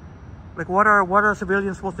like what are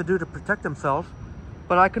civilians supposed to do to protect themselves?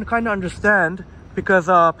 But I can kind of understand because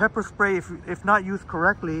pepper spray, if not used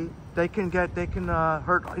correctly, they can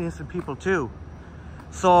hurt innocent people too.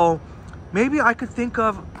 So maybe I could think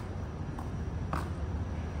of,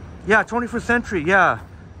 yeah, 21st century, yeah.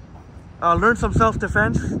 Learn some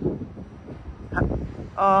self-defense.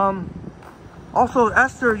 Also,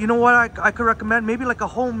 Esther, you know what I could recommend? Maybe like a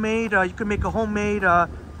homemade, you could make a homemade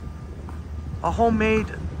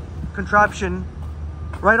contraption.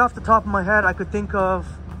 Right off the top of my head, I could think of,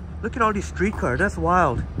 look at all these streetcars, that's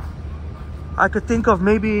wild. I could think of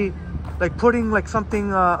maybe like putting like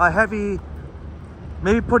something, putting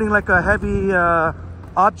like a heavy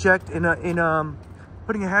object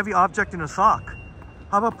putting a heavy object in a sock.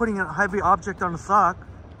 How about putting a heavy object on a sock?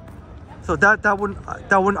 So that wouldn't,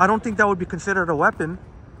 I don't think that would be considered a weapon.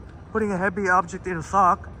 Putting a heavy object in a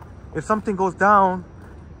sock, if something goes down,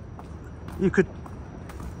 you could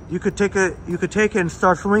take it and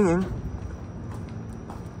start swinging.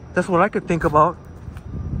 That's what I could think about.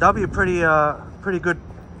 That'd be a pretty good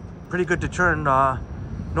deterrent.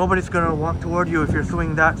 Nobody's gonna walk toward you if you're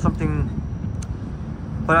swinging something.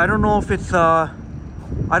 But I don't know if it's I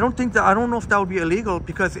don't know if that would be illegal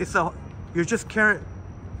because you're just carrying.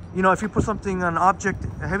 You know, if you put something,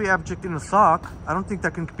 a heavy object in a sock, I don't think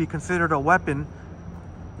that can be considered a weapon.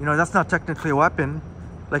 You know, that's not technically a weapon.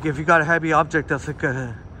 Like if you got a heavy object that's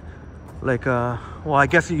well, I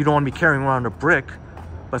guess you don't want to be carrying around a brick,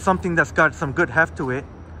 but something that's got some good heft to it,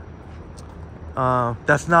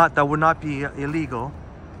 that would not be illegal.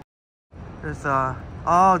 There's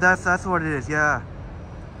oh, that's what it is, yeah.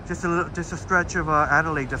 Just a stretch of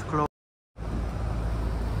Adelaide just closed.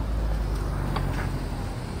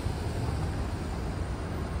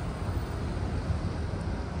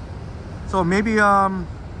 So maybe, and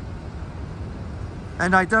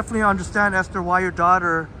I definitely understand, Esther, why your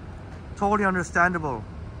daughter, totally understandable.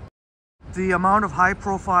 The amount of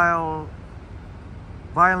high-profile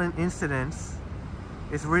violent incidents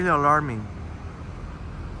is really alarming.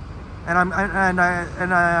 And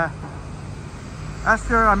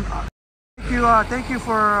Esther, thank you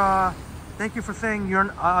for saying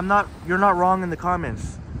you're not wrong in the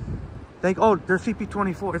comments. Oh, there's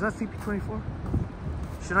CP24. Is that CP24?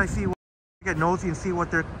 Should I see? Get nosy and see what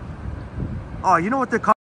they're. Oh, you know what they're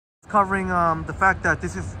covering? The fact that they're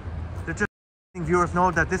just letting viewers know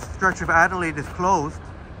that this stretch of Adelaide is closed.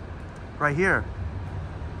 Right here.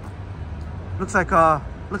 Looks like a.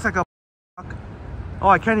 Oh,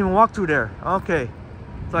 I can't even walk through there. Okay,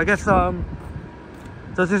 so I guess so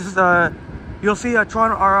this is you'll see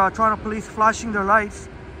Toronto police flashing their lights,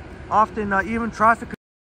 often even traffic,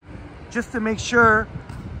 just to make sure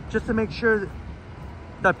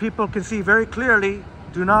that people can see very clearly.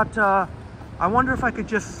 Do not, I wonder if I could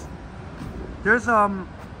just, there's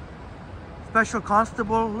special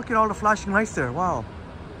constable, look at all the flashing lights there, wow.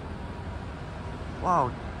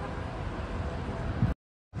 Wow.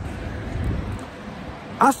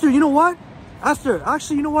 Esther, you know what? Esther,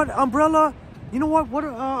 actually, you know what? Umbrella, you know what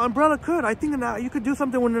umbrella could, I think you could do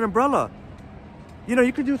something with an umbrella. You know,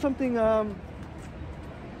 you could do something, with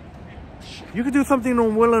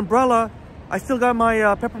an umbrella. I still got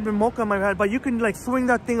my Peppermint Mocha in my head, but you can like swing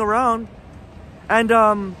that thing around and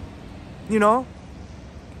you know,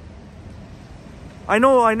 I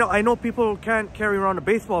know people can't carry around a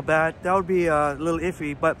baseball bat. That would be a little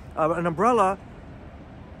iffy, but an umbrella,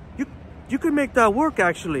 you could make that work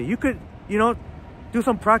actually. You could, you know, do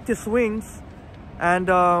some practice swings, and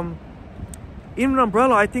even an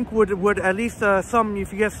umbrella I think would at least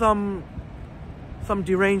if you get some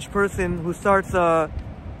deranged person who starts trying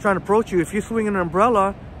to approach you, if you swing an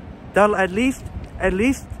umbrella, that'll at least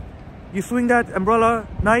you swing that umbrella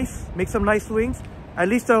nice, make some nice swings, at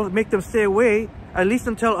least that'll make them stay away, at least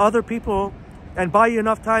until other people, and buy you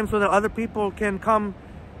enough time so that other people can come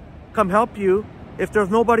help you. If there's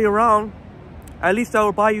nobody around, at least that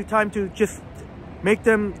will buy you time to just let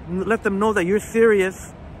them know that you're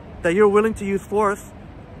serious, that you're willing to use force.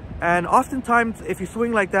 And oftentimes if you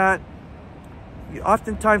swing like that,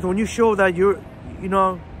 oftentimes when you show that you're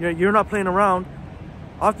not playing around,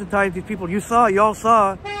 oftentimes these people, you all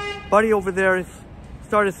saw, buddy over there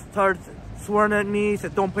started swearing at me,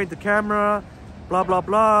 said don't point the camera, blah, blah,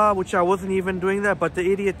 blah, which I wasn't even doing that, but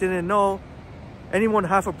the idiot didn't know. Anyone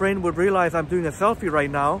half a brain would realize I'm doing a selfie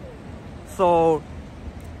right now. So,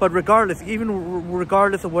 but regardless, even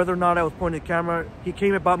regardless of whether or not I was pointing the camera, he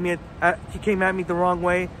came at me the wrong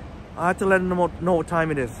way. I had to let him know what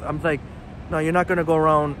time it is. I'm like, no, you're not gonna go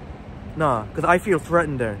around, nah, because I feel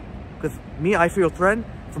threatened there. Because me, I feel threatened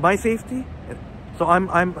for my safety. So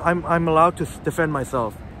I'm allowed to defend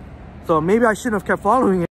myself. So maybe I shouldn't have kept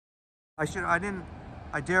following it.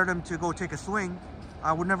 I dared him to go take a swing.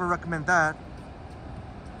 I would never recommend that.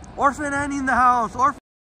 Orphan Annie in the house. Orphan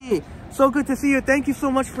Annie. So good to see you. Thank you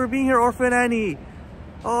so much for being here, Orphan Annie.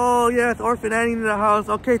 Oh yes, Orphan Annie in the house.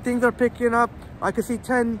 Okay, things are picking up. I can see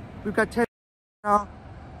 10. We've got 10 now.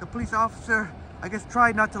 The police officer, I guess,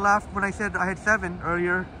 tried not to laugh when I said I had 7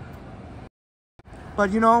 earlier.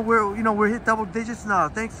 But we're hit double digits now.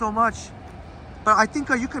 Thanks so much. But I think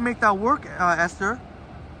you can make that work, Esther.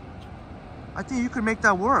 I think you can make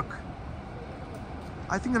that work.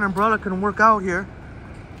 I think an umbrella can work out here.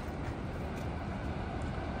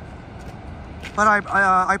 But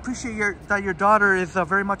I appreciate that your daughter is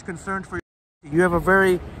very much concerned for you. You have a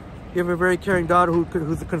very caring daughter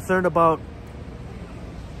who's concerned about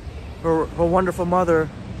her wonderful mother.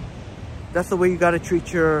 That's the way you got to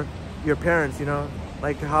treat your parents, you know,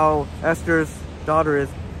 like how Esther's daughter is.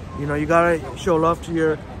 You know, you got to show love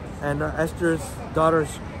to and Esther's daughter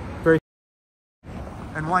is very,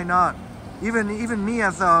 and why not? Even me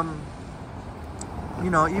as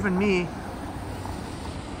even me.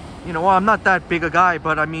 Well, I'm not that big a guy,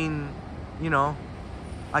 but I mean,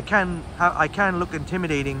 I can look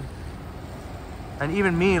intimidating. And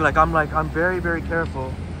even me, I'm very, very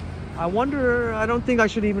careful. I don't think I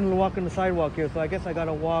should even walk on the sidewalk here, so I guess I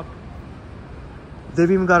gotta walk. They've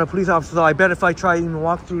even got a police officer, so I bet if I try to even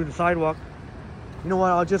walk through the sidewalk, you know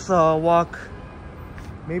what, I'll just walk.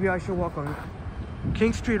 Maybe I should walk on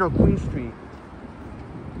King Street or Queen Street.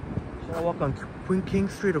 Should I walk on King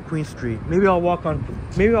Street or Queen Street? Maybe I'll walk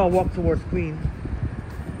towards Queen.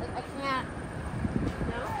 I can't.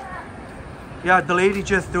 No? Yeah,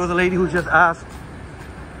 there was a lady who just asked.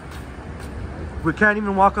 We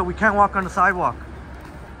can't walk on the sidewalk.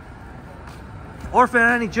 Orphan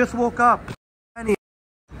Annie just woke up.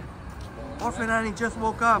 Orphan Annie just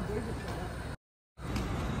woke up.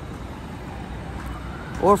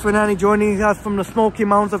 Orphan Annie joining us from the Smoky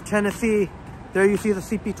Mountains of Tennessee. There you see the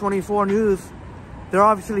CP24 News. They're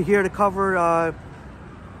obviously here to cover.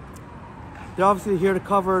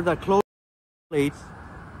 The closed plates.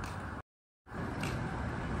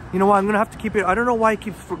 You know what? I'm gonna have to keep it. I don't know why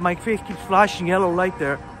my face keeps flashing yellow light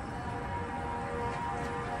there.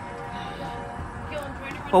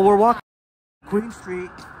 But we're walking Queen Street.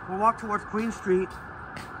 We'll walk towards Queen Street.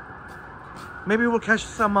 Maybe we'll catch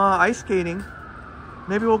some ice skating.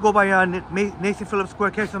 Maybe we'll go by Nathan Phillips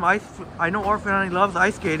Square, catch some ice. I know Orphan Annie loves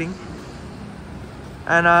ice skating.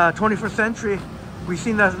 And 21st Century, we've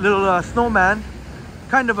seen that little snowman.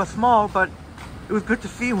 Kind of a small, but it was good to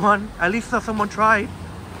see one. At least someone tried.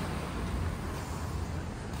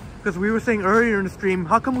 Because we were saying earlier in the stream,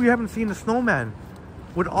 how come we haven't seen the snowman?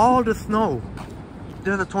 With all the snow,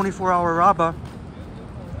 there's a 24-hour Rabba.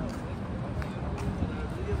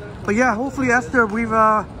 But yeah, hopefully Esther,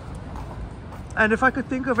 and if I could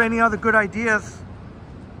think of any other good ideas,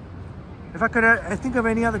 or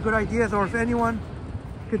if anyone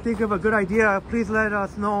could think of a good idea, please let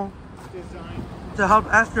us know to help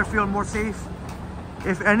Esther feel more safe.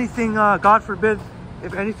 If anything, God forbid,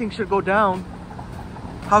 if anything should go down,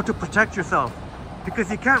 how to protect yourself,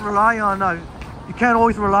 because you can't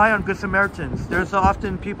always rely on Good Samaritans. There's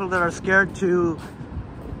often people that are scared to.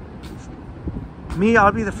 Me,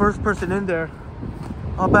 I'll be the first person in there.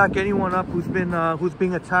 I'll back anyone up who's being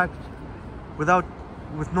attacked for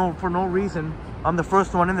no reason. I'm the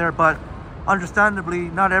first one in there, but understandably,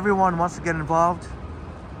 not everyone wants to get involved.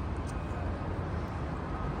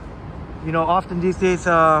 Often these days,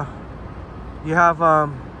 you have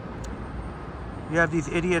these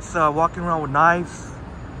idiots walking around with knives.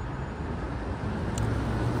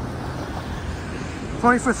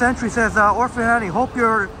 21st Century says, Orphan Annie, hope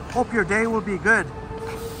your day will be good.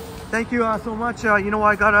 Thank you so much.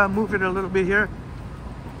 I gotta move it a little bit here.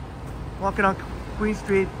 Walking on Queen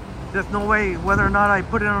Street, there's no way, whether or not I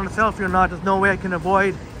put it on a selfie or not, there's no way I can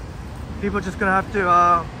avoid. People are just gonna have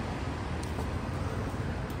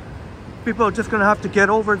to get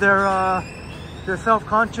over their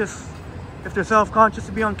self-conscious. If they're self-conscious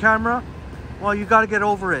to be on camera, well, you got to get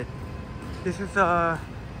over it. This is a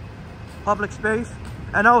public space.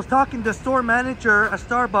 And I was talking to the store manager at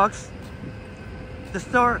Starbucks.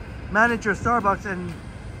 And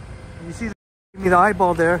you see the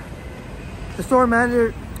eyeball there. The store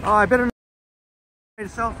manager, I better not take a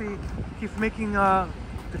selfie, keeps making,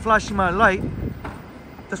 flashing my light.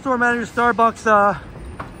 The store manager Starbucks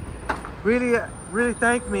really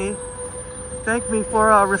thanked me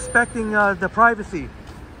for respecting the privacy.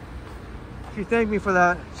 She thanked me for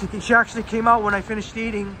that. She actually came out when I finished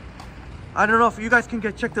eating. I don't know if you guys can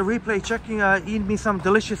check the replay, eating me some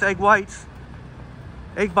delicious egg bites.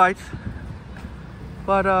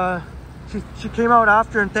 But she came out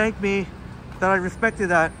after and thanked me that I respected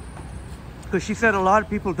that, because she said a lot of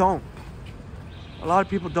people don't. A lot of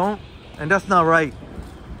people don't, and that's not right.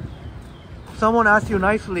 Someone asks you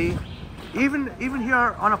nicely, even here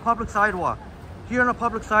on a public sidewalk. Here on a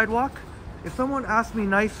public sidewalk, if someone asks me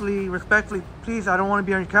nicely, respectfully, please, I don't want to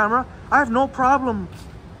be on your camera, I have no problem.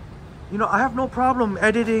 You know, I have no problem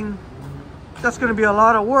editing. That's going to be a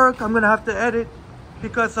lot of work. I'm going to have to edit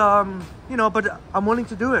because, you know, but I'm willing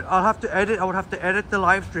to do it. I'll have to edit. I would have to edit the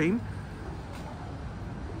live stream.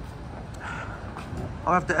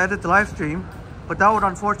 I'll have to edit the live stream, but that would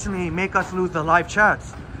unfortunately make us lose the live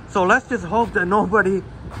chats. So let's just hope that nobody,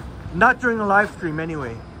 not during a live stream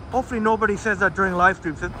anyway. Hopefully nobody says that during live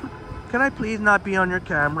stream. Says, can I please not be on your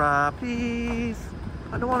camera, please?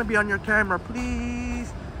 I don't want to be on your camera,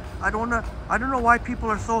 please. I don't know why people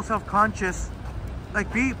are so self-conscious. Like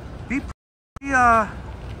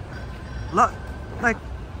like,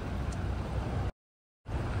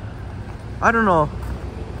 I don't know.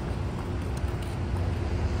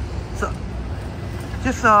 So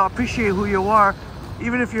just appreciate who you are,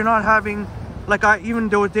 even if you're not having, like, even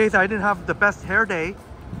there were days I didn't have the best hair day.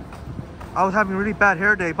 I was having a really bad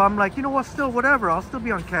hair day, but I'm like, you know what, still whatever, I'll still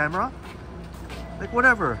be on camera. Like,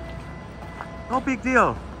 whatever. No big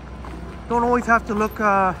deal. Don't always have to look,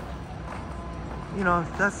 you know,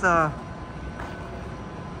 that's,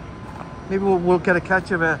 maybe we'll get a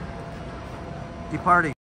catch of it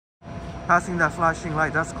departing. Passing that flashing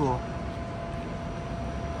light, that's cool.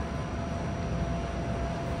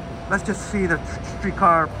 Let's just see the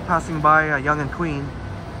streetcar passing by Young and Queen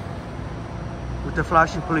with the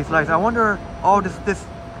flashing police lights. I wonder, oh, this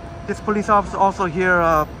police officer also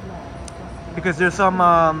here because there's some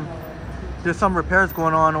repairs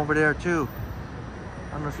going on over there too.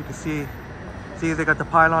 I don't know if you can see they got the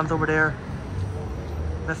pylons over there.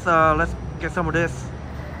 Let's get some of this.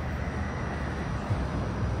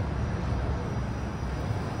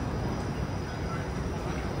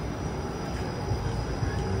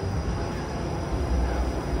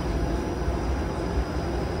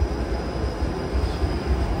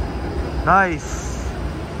 Nice,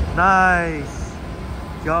 nice.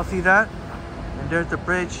 Y'all see that? And there's the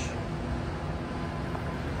bridge.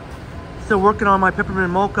 Still working on my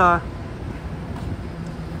Peppermint Mocha.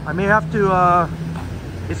 I may have to,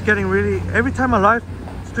 it's getting really, every time I live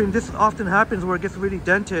stream, this often happens where it gets really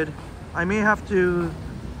dented. I may have to,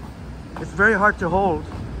 it's very hard to hold.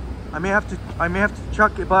 I may have to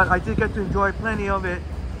chuck it, but I did get to enjoy plenty of it.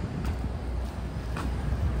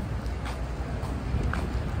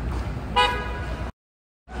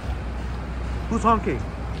 Who's honking?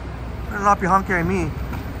 Better not be honking at me.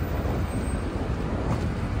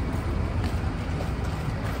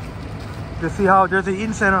 You see how there's the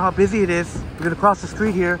Eaton Center, how busy it is. We're gonna cross the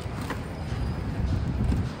street here.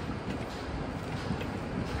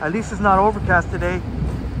 At least it's not overcast today,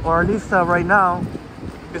 or at least right now.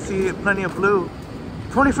 You can see plenty of blue.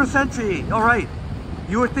 21st century, all right.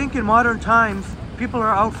 You would think in modern times, people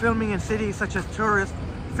are out filming in cities such as tourists.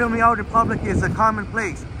 Filming out in public is a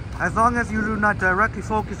commonplace, as long as you do not directly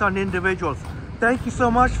focus on individuals. Thank you so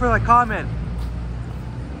much for that comment.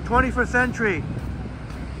 21st century.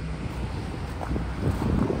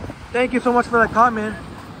 Thank you so much for that comment.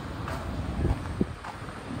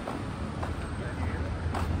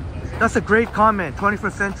 That's a great comment,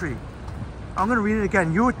 21st century. I'm gonna read it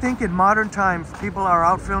again. You would think in modern times, people are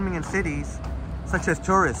out filming in cities, such as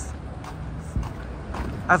tourists.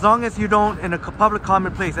 As long as you don't, in a public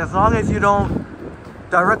common place, as long as you don't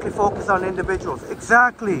directly focus on individuals.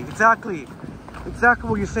 Exactly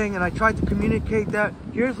what you're saying, and I tried to communicate that.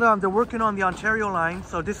 Here's, they're working on the Ontario line,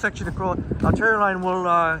 so this section of the Ontario line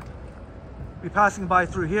will be passing by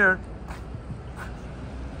through here.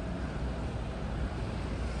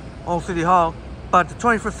 Old City Hall. But the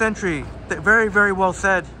 21st century, very, very well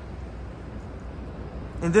said.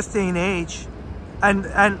 In this day and age, and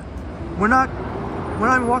we're not,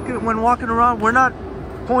 when walking around, we're not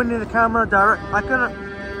pointing the camera direct. I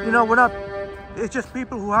couldn't, you know, we're not. It's just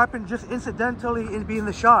people who happen just incidentally in being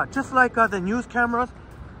the shot. Just like the news cameras.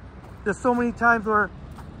 There's so many times where,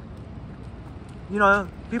 you know,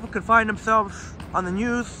 people could find themselves on the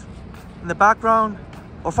news in the background,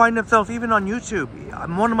 or find themselves even on YouTube.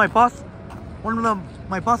 One of my boss one of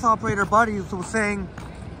my bus operator buddies was saying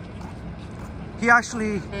he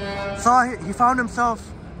actually he found himself,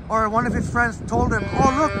 or one of his friends told him,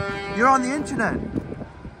 oh look, you're on the internet.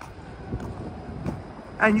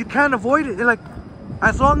 And you can't avoid it, like,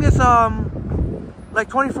 as long as, like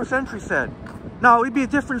 21st Century said. Now, it'd be a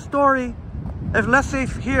different story if, let's say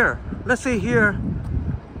here,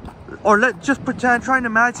 or just pretend, try and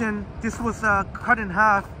imagine this was cut in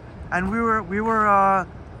half, and we were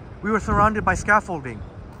surrounded by scaffolding,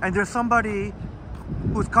 and there's somebody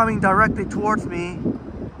who's coming directly towards me.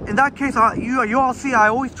 In that case, you all see,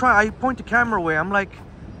 I point the camera away. I'm like,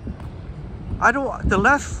 the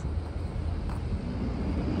less,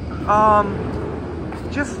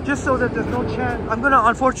 just so that there's no chance. I'm gonna,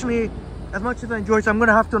 unfortunately, as much as I enjoy it, I'm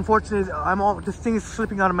gonna have to, unfortunately, this thing is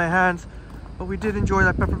slipping out of my hands. But we did enjoy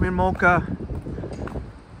that peppermint mocha.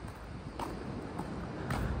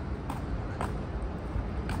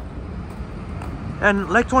 And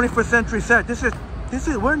like 21st Century said,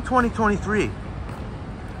 we're in 2023.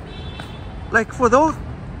 Like, for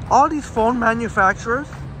all these phone manufacturers,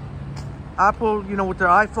 Apple, you know, with their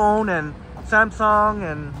iPhone, and Samsung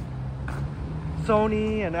and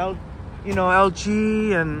Sony and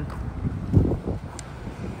LG and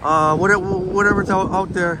whatever's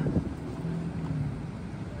out there.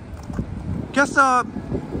 Guess the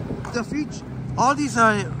feature, all these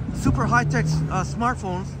super high-tech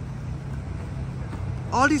smartphones,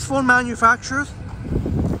 all these phone manufacturers,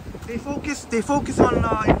 they focus on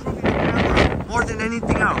improving the camera more than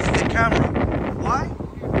anything else. The camera. Why?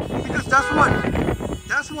 Because that's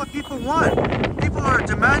what people want. People are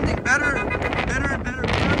demanding better and better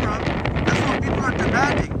camera. That's what people are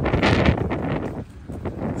demanding.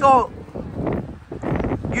 So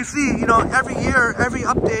you see, you know, every year, every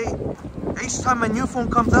update, each time a new phone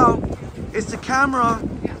comes out, it's the camera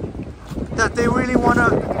that they really want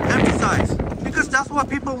to emphasize, because that's what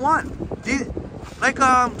people want. Like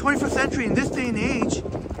 21st Century, in this day and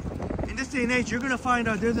age, you're gonna find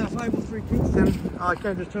out there's a 503 Kingston. I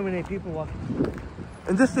can't, there's too many people walking.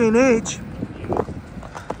 In this day and age,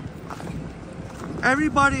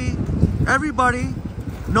 everybody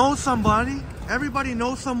knows somebody. Everybody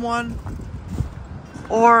knows someone,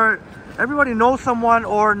 or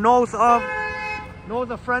knows a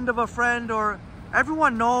friend of a friend, or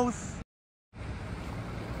everyone knows,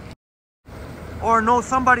 or knows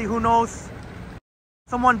somebody who knows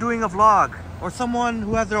someone doing a vlog, or someone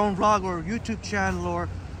who has their own vlog or YouTube channel,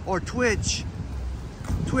 or Twitch,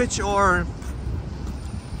 or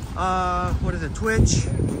what is it, Twitch?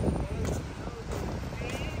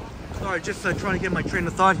 Sorry, just trying to get my train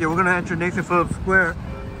of thought here. We're gonna enter Nathan Phillips Square.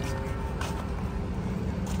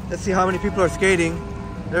 Let's see how many people are skating.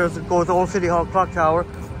 There goes the Old City Hall clock tower.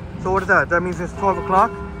 So what is that? That means it's 12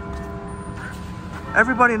 o'clock.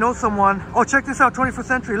 Everybody knows someone. Oh, check this out, 21st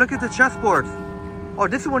Century. Look at the chessboard. Oh,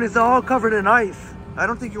 this one is all covered in ice. I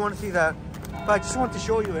don't think you want to see that, but I just want to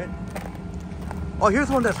show you it. Oh, here's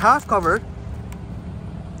one that's half covered.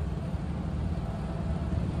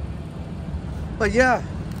 But yeah,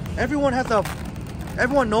 everyone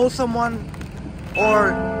knows someone,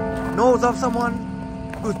 or knows of someone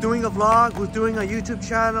who's doing a vlog, who's doing a YouTube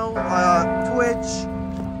channel,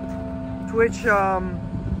 Twitch,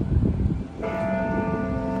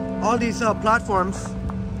 all these platforms.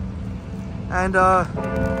 And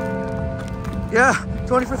yeah,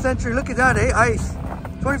 21st Century, look at that, eh? Ice.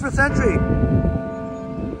 21st Century.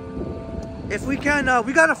 If we can,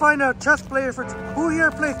 we gotta find a chess player for, who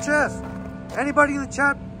here plays chess? Anybody in the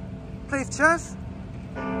chat plays chess?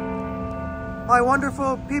 My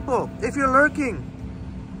wonderful people, if you're lurking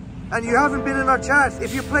and you haven't been in our chats,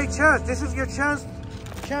 if you play chess, this is your chance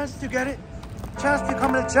to get it, chance to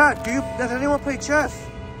come in the chat. Does anyone play chess?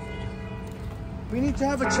 We need to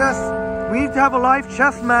have a live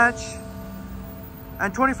chess match.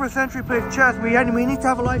 And 21st Century plays chess. We need to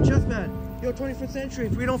have a live chess match. Yo, 21st Century,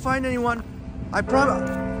 if we don't find anyone, I promise,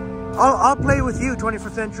 I'll play with you,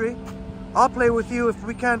 21st Century. I'll play with you. If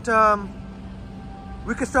we can't,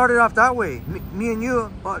 we could start it off that way, me and you.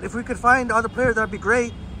 But if we could find other players, that'd be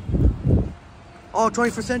great. Oh,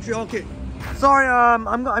 21st Century, okay. Sorry,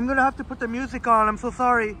 I'm gonna have to put the music on. I'm so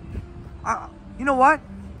sorry. You know what?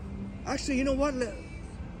 Actually, you know what?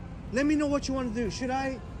 Let me know what you want to do. Should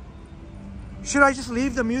I just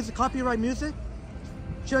leave the music, copyright music?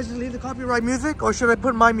 Should I just leave the copyright music, or should I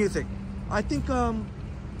put my music? I think you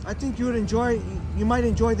might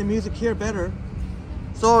enjoy the music here better.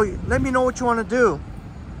 So let me know what you want to do.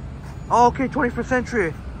 Oh, okay, 21st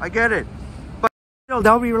Century, I get it. But you know,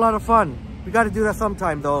 that would be a lot of fun. We got to do that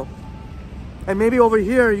sometime though. And maybe over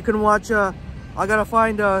here you can watch. I gotta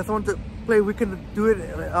find someone to. play, we can do it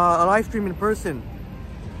a live stream in person.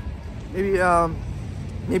 Maybe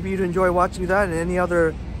maybe you'd enjoy watching that and any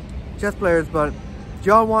other chess players. But do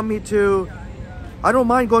y'all want me to? I don't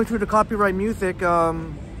mind going through the copyright music.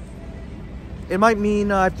 It might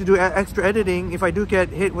mean I have to do extra editing if I do get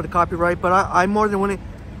hit with a copyright, but I'm more than willing.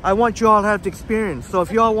 I want you all to have the experience. So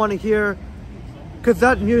if you all want to hear, because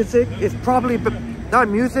that music is probably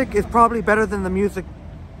better than the music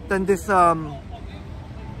than this. Oh,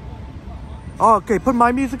 okay, put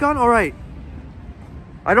my music on. All right.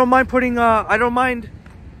 I don't mind putting. I don't mind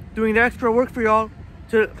doing the extra work for y'all.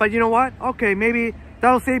 But you know what? Okay, maybe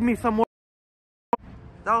that'll save me some work.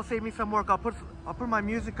 That'll save me some work. I'll put my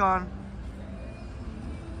music on.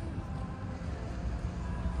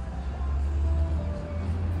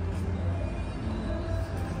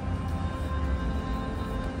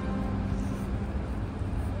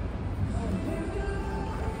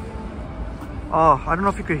 Oh, I don't know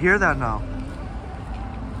if you could hear that now.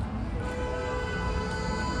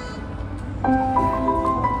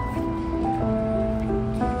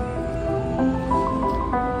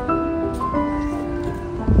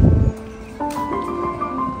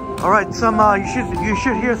 All right, you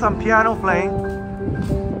should hear some piano playing.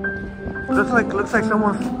 Looks like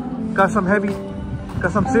someone's got some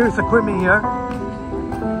serious equipment here.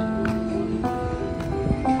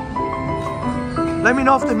 Let me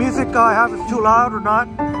know if the music I have is too loud or not.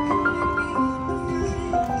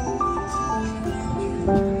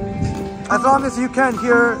 As long as you can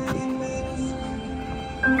hear.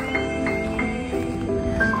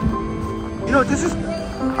 You know, this is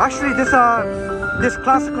actually this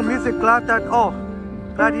classical music. Glad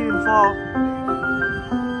he didn't fall.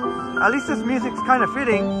 At least this music's kind of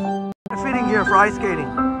fitting here for ice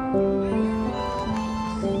skating.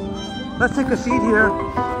 Let's take a seat here.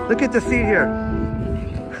 Look at the seat here.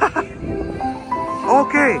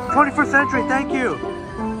 Okay, 21st Century, thank you.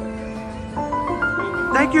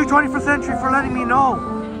 Thank you, 21st Century, for letting me know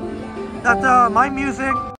that my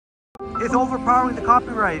music is overpowering the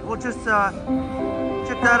copyright. We'll just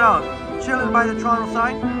check that out. Chilling by the Toronto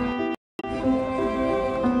sign.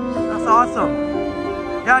 That's awesome.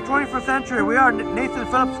 Yeah, 21st Century, we are Nathan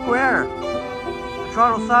Phillips Square. The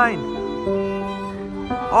Toronto sign.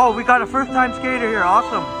 Oh, we got a first-time skater here,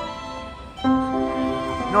 awesome.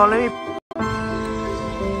 No,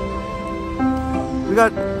 we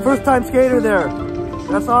got first-time skater there.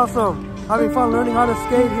 That's awesome. Having fun learning how to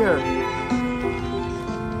skate here.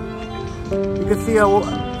 You can see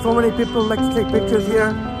so many people like to take pictures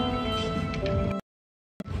here.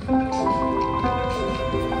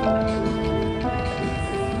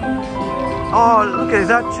 Oh, look, is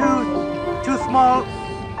that too small?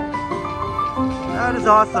 That is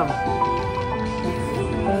awesome.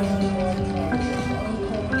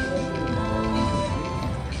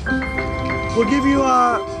 We'll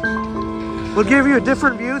give you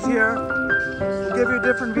different views here.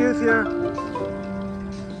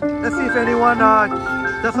 Let's see if anyone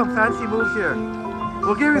does some fancy moves here.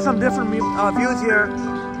 We'll give you some different views here.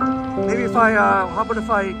 Maybe if how about if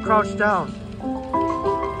I crouch down?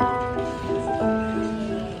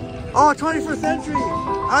 Oh, 21st Century!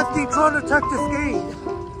 Asking Toronto Tech to skate.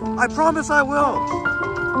 I promise I will.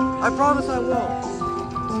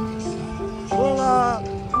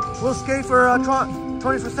 We'll skate for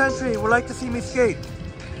 21st Century. Would like to see me skate.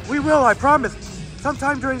 We will, I promise.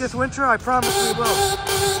 Sometime during this winter, I promise we will.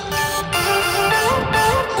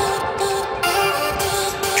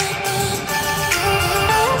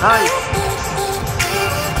 Nice.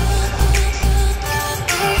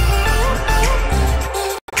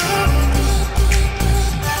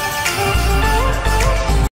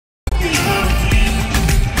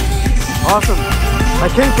 Awesome. I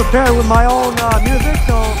came prepared with my own music,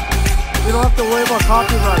 so we don't have to worry about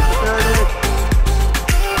copyright, but there it is.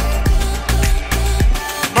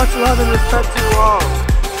 Much love and respect to you all.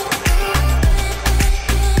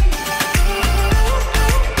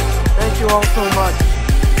 Thank you all so much.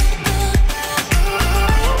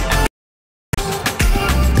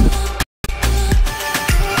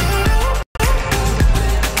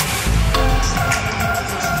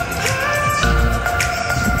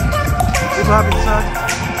 Having fun.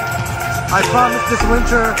 I promise this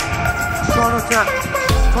winter, Toronto Tech,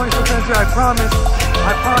 21st Century, I promise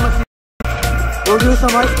you, we'll do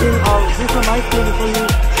some ice skating, I'll do some ice skating for you.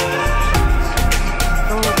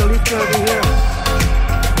 Someone with Alicia over here.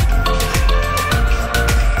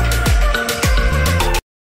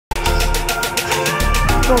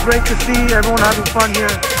 So great to see everyone having fun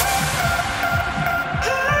here.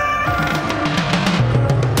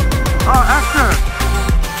 Oh, Hector!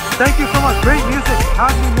 Thank you so much. Great music.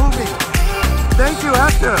 Has me moving. Thank you,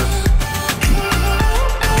 Hector.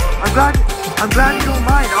 I'm glad you don't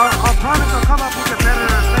mind. I'll promise I'll come up with a better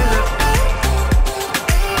playlist.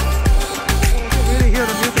 You can really hear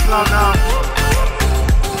the music loud now.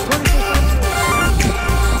 20%.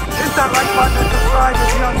 Hit that like button and subscribe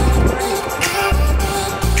if you're on YouTube already.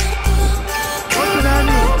 Orphan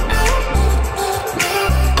Annie.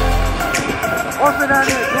 Orphan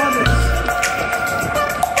Annie, I promise.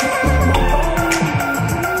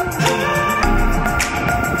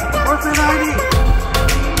 Orphan Annie.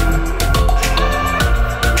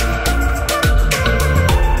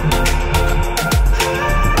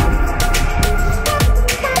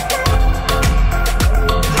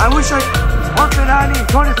 I wish Orphan Annie,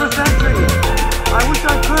 21st century. I wish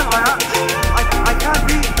I could. I can't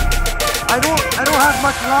be. I don't have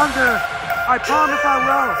much longer. I promise I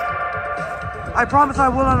will. I promise I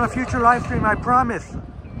will on a future live stream. I promise.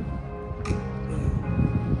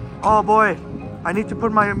 Oh boy, I need to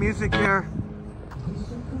put my music here.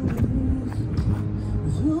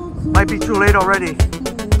 Might be too late already.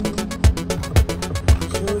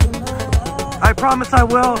 I promise I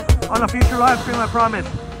will on a future live stream. I promise.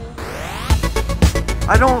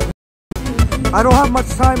 I don't have much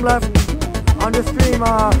time left on this stream.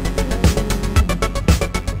 I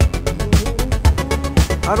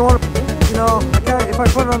don't want to, you know, I can't, if I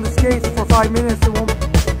put it on the skates for 5 minutes,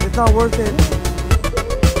 it's not worth it.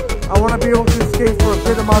 I want to be able to skate for a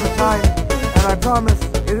good amount of time, and I promise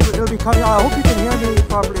it'll be coming out. I hope you can hear me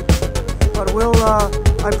properly, but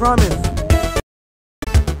I promise.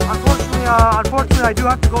 Unfortunately, I do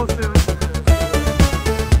have to go soon.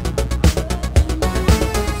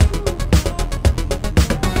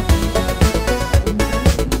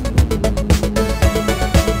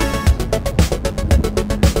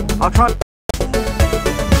 I'll try.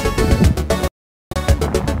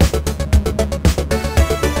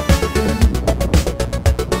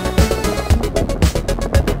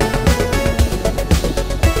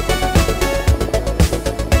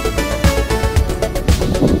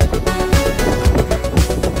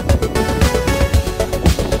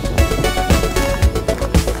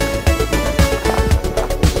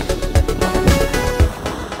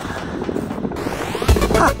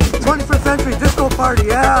 Ha! 21st century disco party,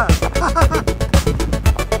 yeah!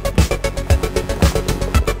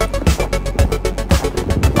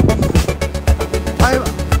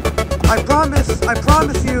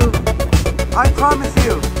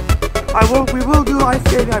 We will do ice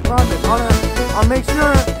skating, I promise. I'll make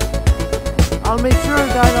sure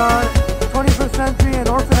that 21st century and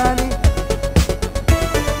Orphan Annie,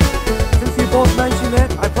 since you both mentioned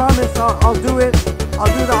it, I promise I'll do it. I'll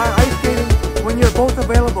do the ice skating when you're both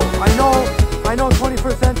available. I know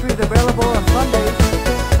 21st century is available on Sundays.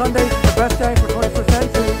 Sunday's the best day for 21st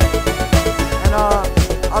century. And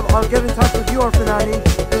I'll get in touch with you, Orphan Annie.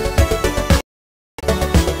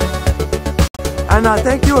 And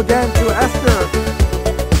thank you again to Esther.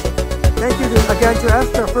 Thank you again to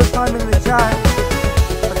Esther, first time in the chat.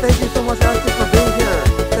 But thank you so much, Esther, for being here.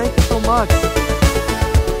 Thank you so much.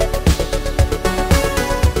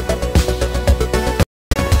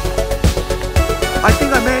 I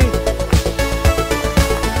think I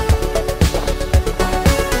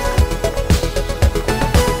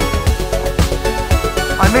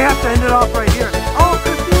may have to end it off right here. Oh,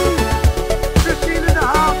 Christine! Christine in the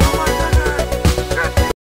house! Oh my goodness!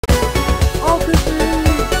 Christine! Oh, Christine!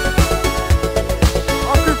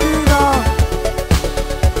 Oh, Christine!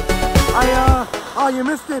 Oh, you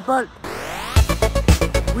missed it, but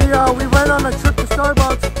we went on a trip to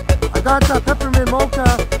Starbucks. I got that Peppermint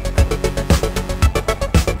Mocha.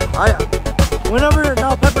 Whenever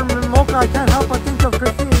now Peppermint Mocha, I can't help but think of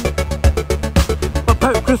Christine.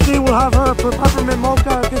 But Christine will have her Peppermint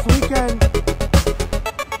Mocha this weekend.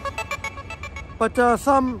 But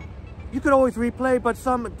some you could always replay, but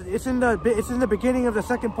some it's in the beginning of the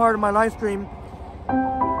second part of my live stream.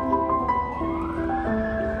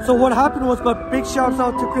 So what happened was, but big shouts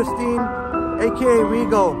out to Christine, aka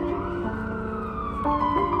Rigo.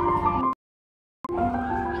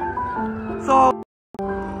 So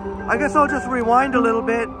I guess I'll just rewind a little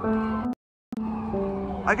bit.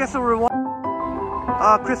 I guess I'll rewind.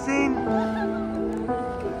 Christine,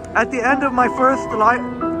 at the end of my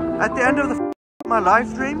my live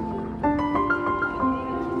stream,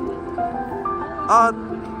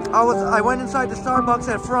 I went inside the Starbucks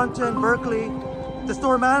at Front in Berkeley. The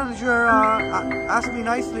store manager asked me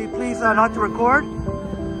nicely, please not to record.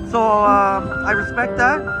 So I respect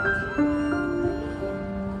that.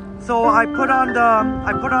 So I put on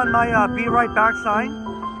my "Be Right Back" sign,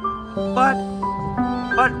 but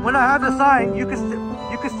when I have the sign, you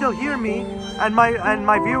can still hear me and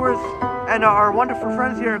my viewers and our wonderful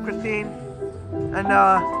friends here, Christine, and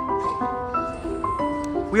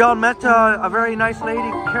We all met a very nice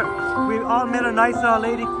lady. We all met a nice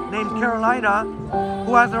lady named Carolina,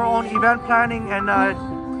 who has her own event planning and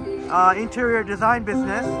interior design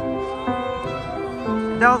business.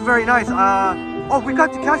 That was very nice. Oh, we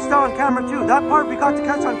got to catch that on camera too. That part we got to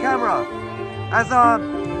catch on camera. As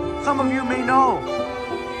some of you may know,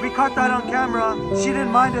 we caught that on camera. She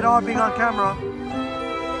didn't mind at all being on camera.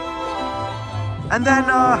 And then,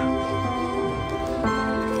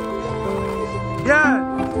 yeah,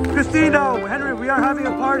 Christina, Henry, we are having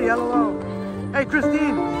a party, LOL. Hey,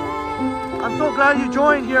 Christine, I'm so glad you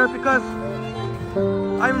joined here because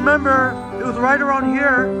I remember it was right around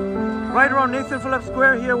here, right around Nathan Phillips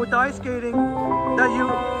Square here with the ice skating that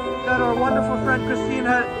our wonderful friend Christine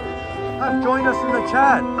has joined us in the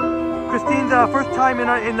chat. Christine's first time in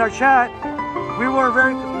our chat. We were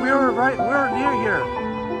near here.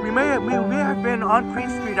 We may have been on Queen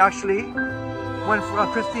Street actually when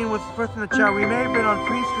Christine was first in the chat. We may have been on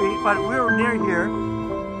Queen Street, but we were near here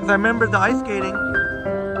because I remember the ice skating.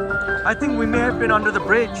 I think we may have been under the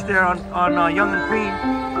bridge there on Young and Queen.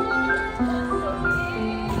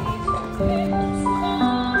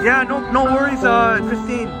 Yeah, no worries,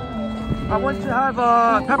 Christine. I want to have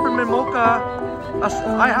peppermint mocha.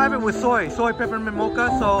 I have it with soy peppermint mocha,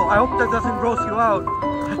 so I hope that doesn't gross you out.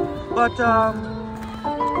 But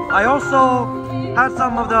I also had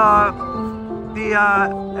some of the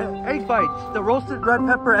egg bites, the roasted red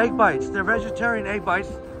pepper egg bites. They're vegetarian egg bites,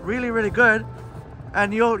 really good.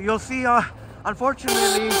 And you'll see.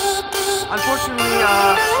 Unfortunately, I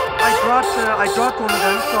dropped one of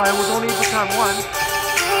them, so I was only able to have one.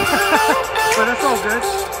 But that's all good.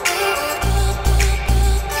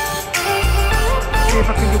 See if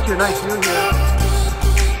I can get you a nice view here.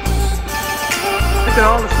 Look at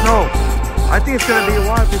all the snow. I think it's gonna be a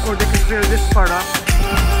while before they can clear this part up.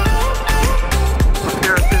 Up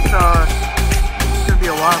here, since it's gonna be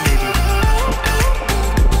a while maybe.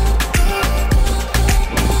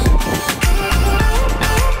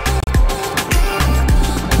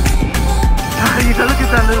 You can look at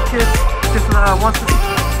that little kid. Just wants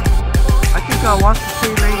to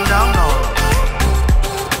stay laying down now.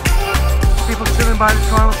 People chilling by the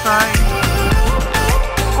Toronto side.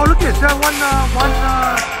 Oh, look at that one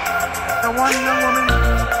young woman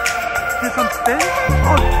did some spin.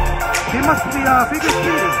 Oh, they must be figure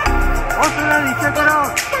skating. Orphan Annie, check it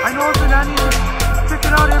out. I know Orphan Annie. Check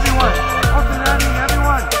it out, everyone. Orphan Annie,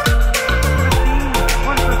 everyone.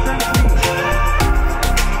 1% please.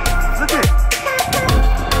 Look at.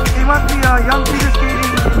 They must be young figure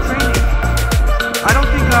skating in training. I don't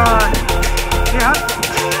think they have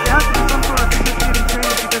to do some sort of figure skating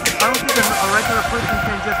training because I don't think a regular person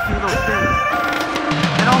can just do those spins.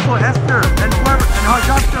 And also Esther and whoever, and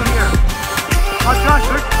Harjot's still here. Harjot,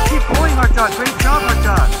 keep going, Harjot. Great job,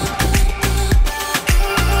 Harjot.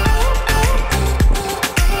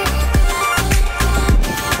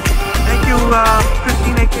 Thank you,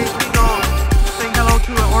 Christine A.K. Rigo, saying hello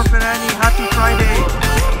to Orphan Annie. Happy Friday.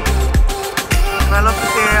 And I love to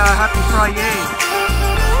say Happy Friday.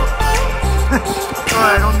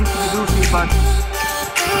 Sorry, I don't need to be goofy, but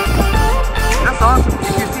that's awesome.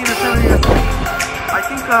 If you see the 7 years old, I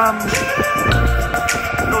think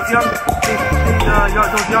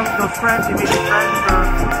those friends, they may be friends, or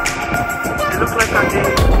they look like they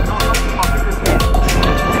know something about figure skating.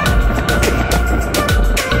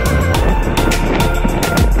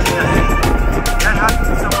 Yes, that has to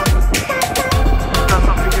be someone who's done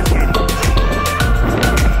some figure skating.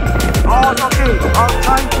 Oh, it's okay. I'll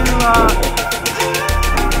try to.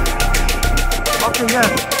 Okay, yes.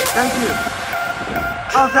 Thank you.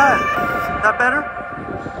 How's that? Is that better?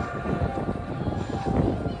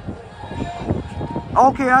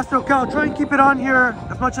 Okay, Astro Cal, try and keep it on here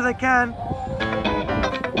as much as I can.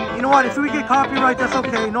 You know what? If we get copyright, that's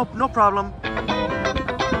okay. No problem.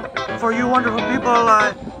 For you wonderful people,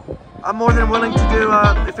 I'm more than willing to do.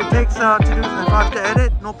 If it takes to do, if I have to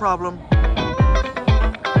edit, no problem.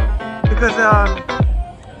 Because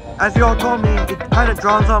as you all told me, it kind of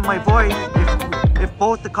drowns out my voice if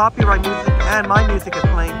both the copyright music and my music is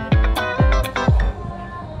playing.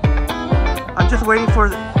 I'm just waiting for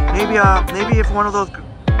maybe if one of those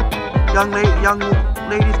young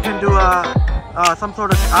ladies can do some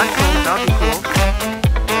sort of outro, that'd be cool.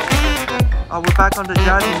 We're back on the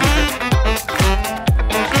jazzy music.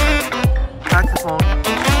 Saxophone.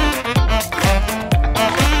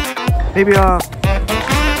 Maybe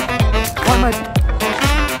one might.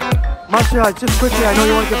 Mocha, just quickly, I know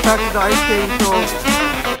you want to get back to the ice skating, so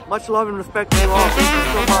much love and respect to you all. Thank you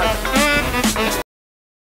so much.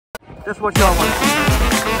 Just what y'all want to see.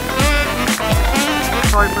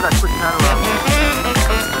 Sorry for that quick turnaround.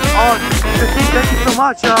 Oh, Christine, thank you so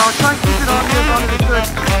much. I'll try and keep it on here as long as it's good.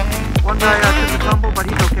 One guy took a tumble, but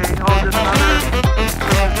he's okay. Oh, there's another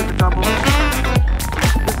person took a tumble.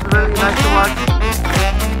 This is really nice to watch.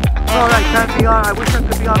 Sorry, I can't be on. I wish I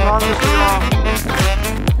could be on longer for you all.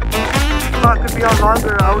 If I could be on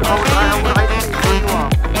longer, I would ice skate for you all.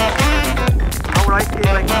 I would ice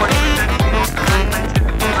skate like 20% speed, as I mentioned.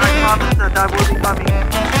 But I promise that will be coming.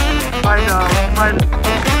 Quite a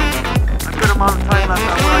good amount of time left. I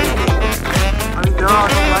would ice skate. I mean, there are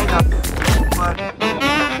no lineups, but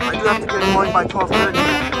I do have to get going by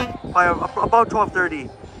 12:30. By about 12:30.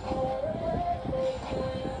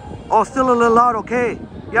 Oh, still a little loud. Okay.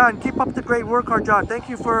 Yeah, and keep up the great work, Harjad. Thank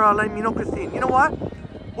you for letting me know, Christine. You know what?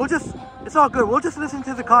 It's all good. We'll just listen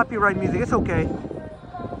to the copyright music. It's okay.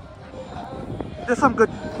 There's some good...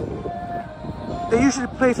 They usually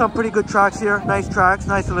play some pretty good tracks here. Nice tracks,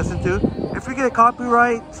 nice to listen to. If we get a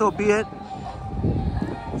copyright, so be it.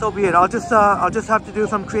 So be it. I'll just have to do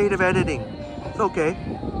some creative editing. It's okay.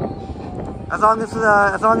 As long as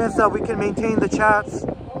we can maintain the chats,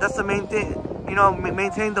 that's the main thing. You know,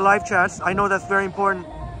 maintain the live chats. I know that's very important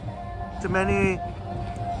to many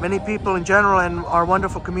people in general and our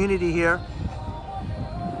wonderful community here.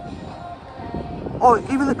 Oh,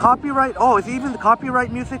 even the copyright. Oh, is even the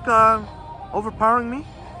copyright music overpowering me?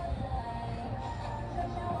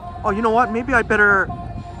 Oh, you know what? Maybe I better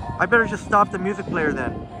just stop the music player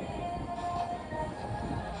then.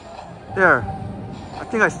 There. I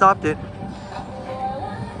think I stopped it.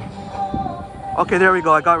 Okay, there we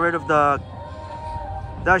go. I got rid of the...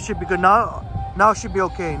 That should be good. Now it should be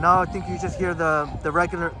okay. Now I think you just hear the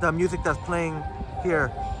music that's playing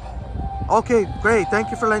here. Okay, great.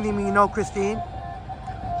 Thank you for letting me know, Christine.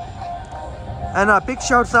 And big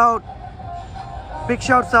shouts out.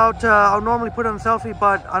 I'll normally put on a selfie,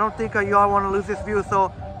 but I don't think you all want to lose this view.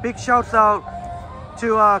 So big shouts out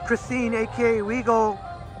to Christine, aka Wego,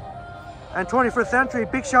 and 21st Century.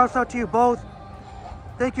 Big shouts out to you both.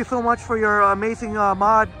 Thank you so much for your amazing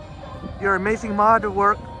mod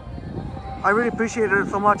work. I really appreciate it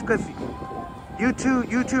so much because you two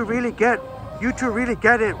really get it. You two really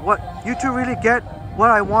get what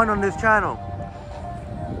I want on this channel.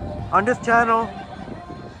 On this channel,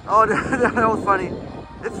 oh, that was funny.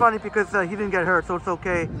 It's funny because he didn't get hurt, so it's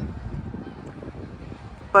okay.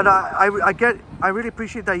 But I really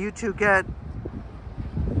appreciate that you two get.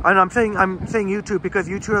 And I'm saying you two because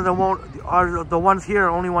you two are the ones here,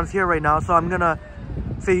 only ones here right now. So I'm gonna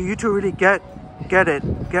say you two really get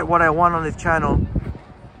what I want on this channel,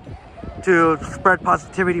 to spread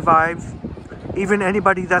positivity vibes. Even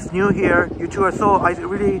anybody that's new here, you two are so, I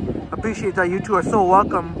really appreciate that you two are so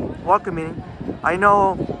welcoming. I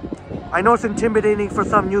know it's intimidating for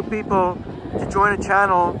some new people to join a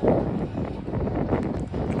channel.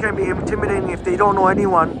 It can be intimidating if they don't know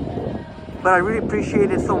anyone, but I really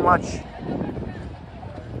appreciate it so much.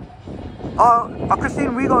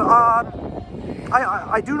 Christine, we go.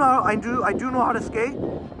 I do know how to skate.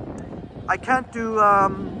 I can't do.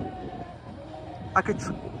 I could,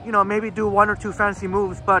 maybe do one or two fancy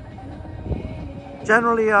moves, but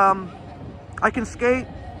generally, I can skate,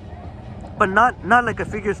 but not like a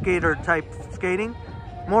figure skater type skating.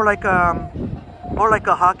 More like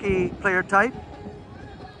a hockey player type.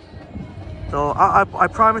 So I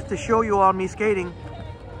promise to show you all me skating.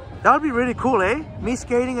 That would be really cool, eh? Me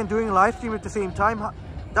skating and doing a live stream at the same time.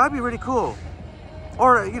 That would be really cool.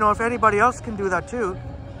 Or, if anybody else can do that too.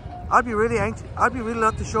 I'd be really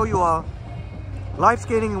love to show you all live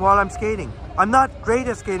skating while I'm skating. I'm not great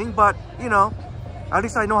at skating, but, at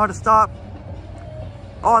least I know how to stop.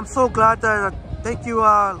 Oh, I'm so glad that, thank you,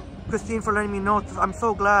 Christine, for letting me know. I'm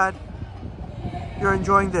so glad you're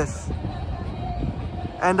enjoying this.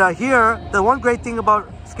 And here, the one great thing about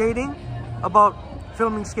skating, about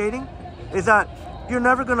filming skating, is that you're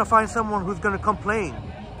never going to find someone who's going to complain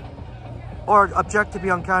or object to be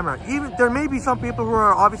on camera. Even there may be some people who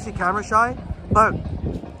are obviously camera shy, but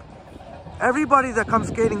everybody that comes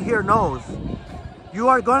skating here knows you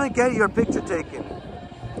are going to get your picture taken.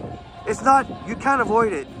 It's not, you can't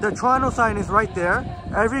avoid it. The Toronto sign is right there.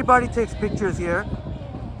 Everybody takes pictures here,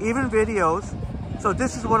 even videos. So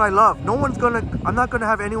this is what I love. I'm not gonna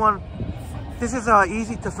have anyone, this is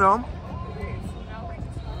easy to film.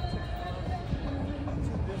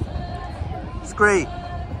 It's great.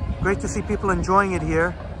 Great to see people enjoying it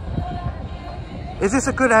here. Is this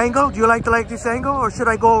a good angle? Do you like this angle? Or should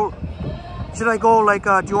I go like,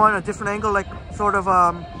 do you want a different angle, like sort of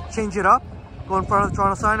change it up? Go in front of the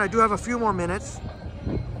Toronto sign. I do have a few more minutes.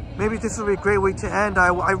 Maybe this will be a great way to end.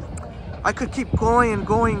 I could keep going,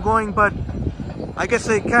 but I guess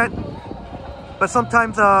I can't. But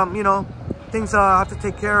sometimes, things I have to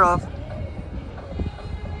take care of.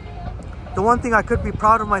 The one thing I could be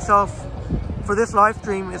proud of myself for this live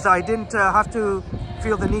stream is I didn't have to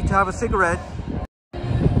feel the need to have a cigarette.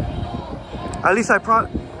 At least I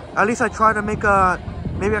try to make a,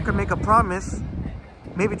 maybe I could make a promise.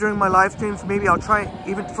 Maybe during my live streams, maybe I'll try,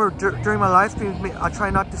 even during my live streams, I'll try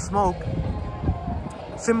not to smoke.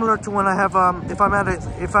 Similar to when I have, if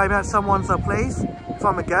I'm at someone's place, if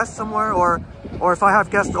I'm a guest somewhere, or if I have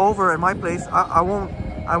guests over at my place, I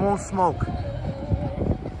won't smoke.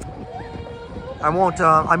 I'm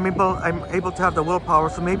able to have the willpower,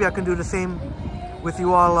 so maybe I can do the same with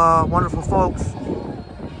you all wonderful folks,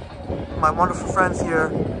 my wonderful friends here.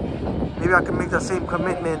 Maybe I can make the same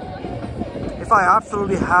commitment. If I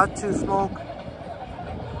absolutely had to smoke,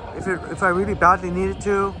 if I really badly needed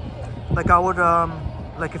to, like I would,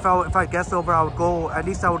 like if I had guests over, I would go, at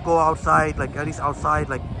least I would go outside, like at least outside,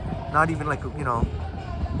 like not even like, you know,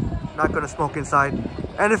 not gonna smoke inside.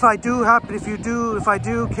 And if I do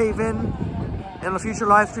cave in a future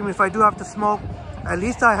live stream, if I do have to smoke, at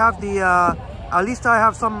least I have the,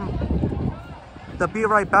 the be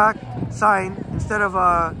right back sign instead of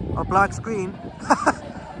a black screen.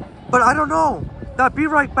 But I don't know, that be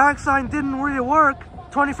right back sign didn't really work.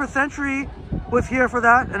 21st Century was here for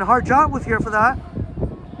that, and Hard Job was here for that.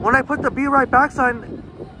 When I put the be right back sign,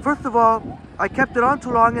 first of all, I kept it on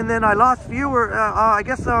too long, and then I lost viewer. I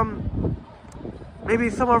guess maybe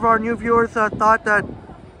some of our new viewers thought that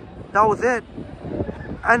was it.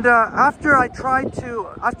 And after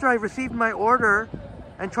I received my order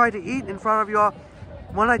and tried to eat in front of you all,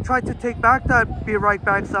 when I tried to take back that be right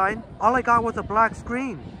back sign, all I got was a black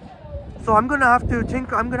screen. So I'm gonna have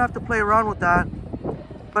to play around with that.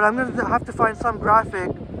 But I'm gonna have to find some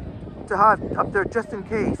graphic to have up there just in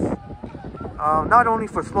case. Not only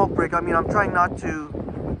for smoke break, I mean, I'm trying not to.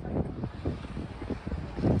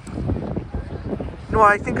 No,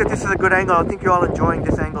 I think that this is a good angle. I think you're all enjoying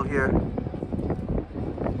this angle here.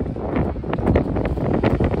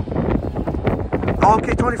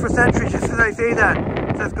 Okay, 21st Century, just as I say that,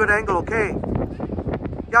 it says good angle, okay.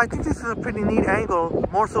 Yeah, I think this is a pretty neat angle,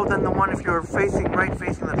 more so than the one if you're facing the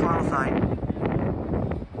Toronto sign.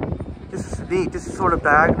 This is neat, this is sort of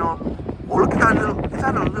diagonal. Oh, look at that is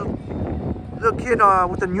that a little kid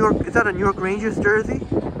with a New York, is that a New York Rangers jersey?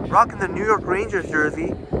 Rocking the New York Rangers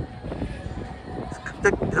jersey.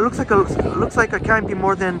 It looks like it can't be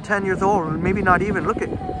more than 10 years old, maybe not even, look at,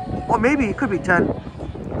 oh maybe it could be 10.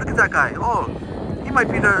 Look at that guy, oh, he might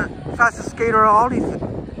be the fastest skater of all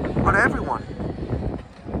out of everyone.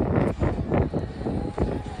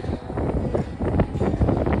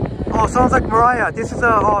 Oh, sounds like Mariah. This is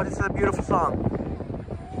a beautiful song.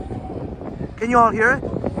 Can you all hear it?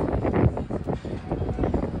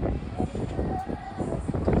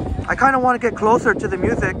 I kind of want to get closer to the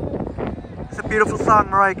music. It's a beautiful song,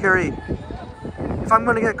 Mariah Carey. If I'm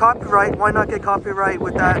going to get copyright, why not get copyright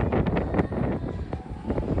with that?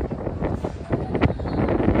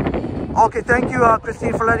 Okay, thank you,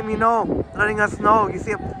 Christine, for letting us know. You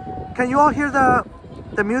see, can you all hear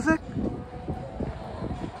the music?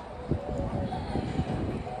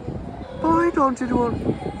 Why don't you want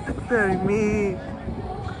to marry me?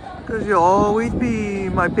 Cause you'll always be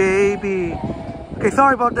my baby. Okay,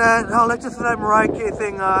 sorry about that. Oh, let's just let Mariah Carey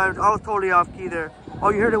thing. I was totally off key there.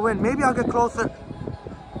 Oh, you heard the wind. Maybe I'll get closer.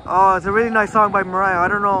 Oh, it's a really nice song by Mariah. I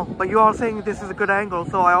don't know, but you all saying this is a good angle,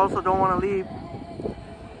 so I also don't want to leave.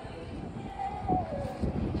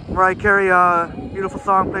 Mariah Carey, beautiful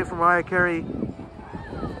song played from Mariah Carey.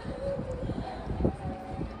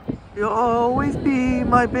 You'll always be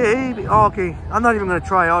my baby. Oh, okay, I'm not even gonna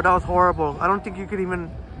try. Oh, that was horrible. I don't think you'd even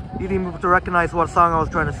be able to recognize what song I was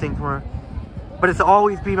trying to sing for her. But it's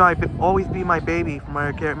always be my baby from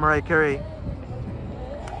Mariah Carey.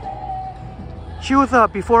 She was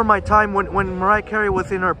before my time when Mariah Carey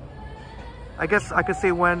was in her. I guess I could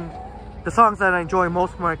say when the songs that I enjoy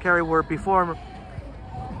most from Mariah Carey were before.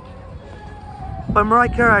 But Mariah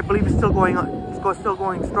Carey, I believe, is still going on. It's still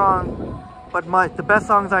going strong. But the best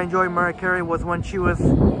songs I enjoyed Mariah Carey was when she was.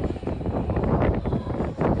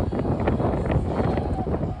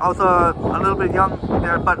 I was a little bit young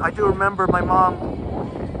there, but I do remember my mom.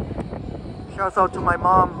 Shouts out to my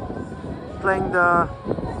mom playing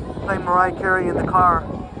Mariah Carey in the car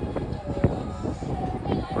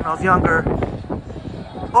when I was younger.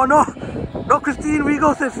 Oh no, no, Christine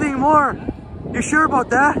Rigo said sing more. You sure about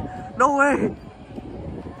that? No way.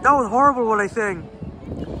 That was horrible what I sang.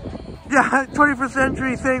 Yeah, 21st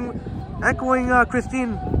Century thing, echoing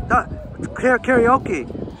Christine karaoke.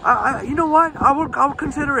 You know what? I will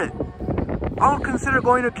consider it. I will consider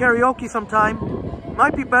going to karaoke sometime.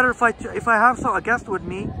 Might be better if I have a guest with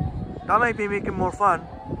me. That might be making more fun.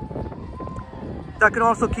 That could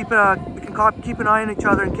also keep we can keep an eye on each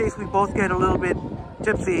other in case we both get a little bit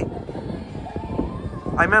tipsy.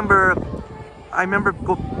 I remember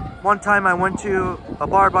one time I went to a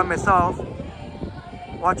bar by myself,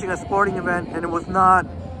 watching a sporting event, and it was not.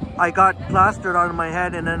 I got plastered on my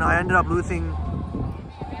head, and then I ended up losing.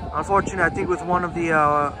 Unfortunately, I think it was one of the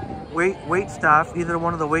wait staff, either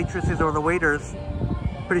one of the waitresses or the waiters.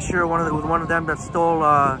 Pretty sure it was one of them that stole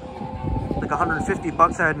like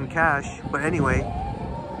 $150 I had in cash. But anyway,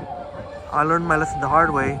 I learned my lesson the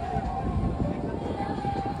hard way.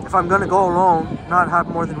 If I'm gonna go alone, not have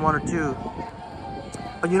more than one or two.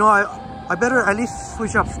 But you know, I better at least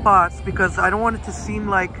switch up spots, because I don't want it to seem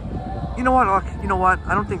like, you know what,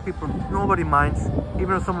 I don't think nobody minds,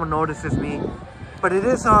 even if someone notices me. But it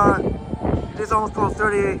is almost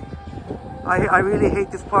 12:30. I really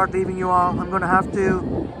hate this part, leaving you all. I'm gonna have to.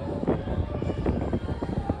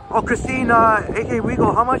 Oh, Christine, aka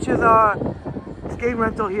Weagle, how much is skate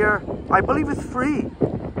rental here? I believe it's free.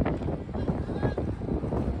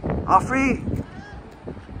 Free.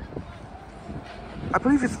 I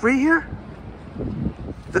believe it's free here.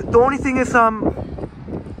 The only thing is,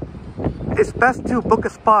 it's best to book a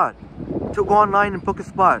spot, to go online and book a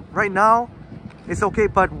spot. Right now, it's okay,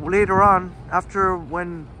 but later on, after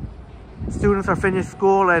when students are finished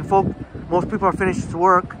school and most people are finished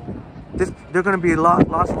work, they're going to be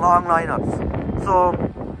lots of long lineups. So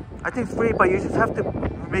I think it's free, but you just have to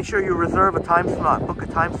make sure you reserve a time slot, book a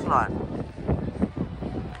time slot.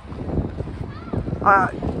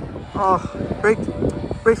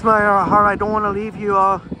 Breaks my heart. I don't want to leave you.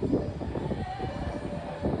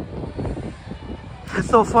 It's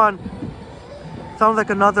so fun. Sounds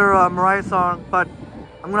like another Mariah song, but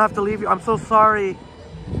I'm gonna have to leave you. I'm so sorry.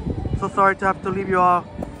 So sorry to have to leave you all.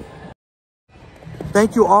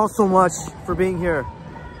 Thank you all so much for being here.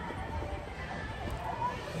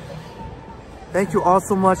 Thank you all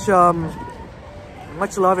so much.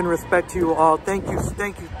 Much love and respect to you all. Thank you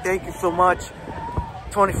so much.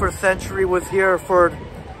 21st Century was here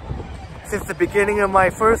since the beginning of my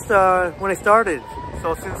first, when I started.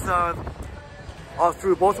 So since all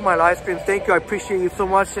through both of my live streams, thank you. I appreciate you so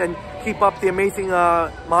much, and keep up the amazing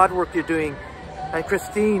mod work you're doing. And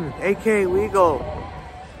Christine, aka Weagle,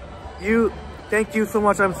 thank you so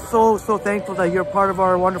much. I'm so thankful that you're part of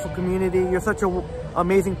our wonderful community. You're such an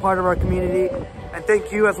amazing part of our community. And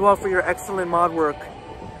thank you as well for your excellent mod work.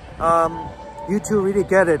 You two really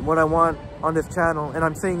get it, what I want on this channel. And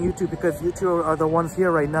I'm saying you two because you two are the ones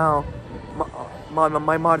here right now.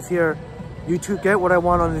 My mods here. You two get what I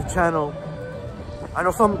want on this channel. I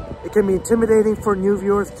know it can be intimidating for new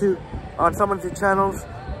viewers on some of the channels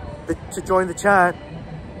to join the chat,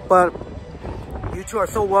 but you two are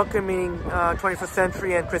so welcoming, 21st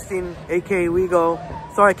Century and Christine, aka Weagle.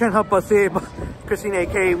 Sorry, I can't help but say it, but Christine,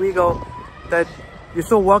 aka Weagle, that you're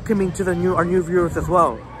so welcoming to our new viewers as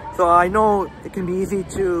well. So I know it can be easy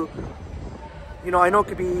to,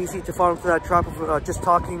 fall into that trap of just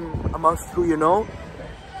talking amongst who you know,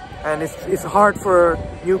 and it's hard for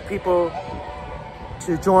new people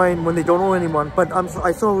to join when they don't know anyone. But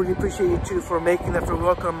I so really appreciate you two for making them feel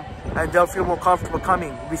welcome, and they'll feel more comfortable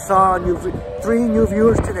coming. We saw 3 new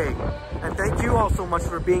viewers today, and thank you all so much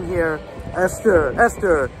for being here. Esther,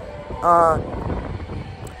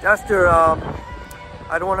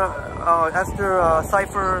 I don't want to, Esther,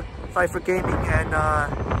 Cypher Gaming, and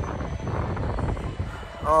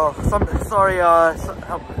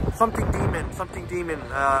something demon.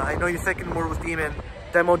 I know your second word was demon,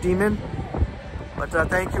 Demo Demon. But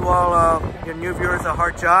thank you all, your new viewers,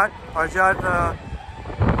 Harjat,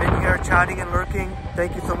 been here chatting and lurking.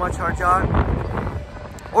 Thank you so much, Harjat.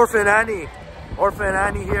 Orphan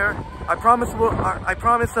Annie here. I promise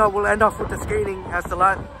we'll end off with the skating as the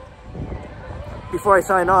last before I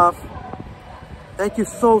sign off. Thank you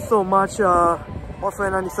so much,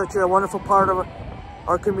 Orphan Annie, such a wonderful part of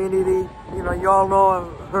our community. You know, you all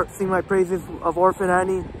know I've seen my praises of Orphan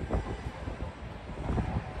Annie.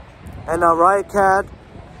 And Riot Cat,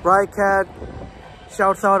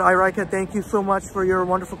 shouts out, Riot Cat, thank you so much for your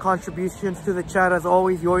wonderful contributions to the chat. As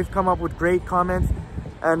always, you always come up with great comments.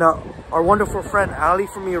 And our wonderful friend Ali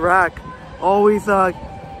from Iraq always has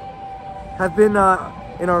been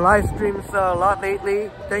in our live streams a lot lately.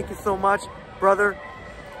 Thank you so much, brother.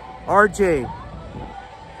 RJ,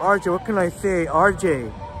 what can I say?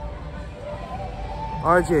 RJ,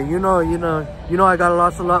 you know I got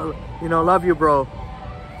lots of love, love you, bro.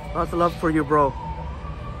 Lots of love for you, bro.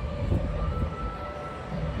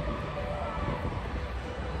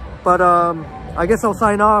 But I guess I'll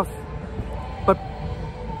sign off, but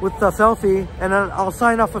with the selfie, and then I'll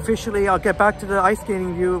sign off officially. I'll get back to the ice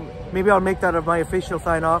skating view Maybe I'll make that my official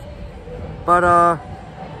sign off. But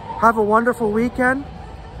have a wonderful weekend.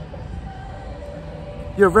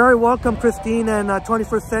 You're very welcome, Christine, and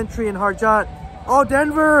 21st Century and Harjat. Oh,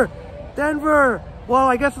 Denver! Denver! Well,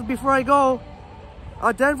 I guess before I go,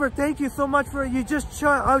 Denver, thank you so much for, you just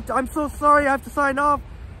I'm so sorry I have to sign off.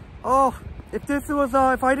 Oh, if this was,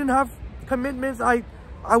 if I didn't have commitments, I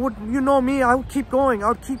would, you know me, I would keep going. I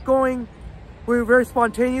would keep going. We're very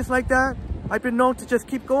spontaneous like that. I've been known to just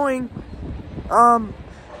keep going.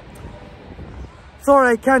 Sorry,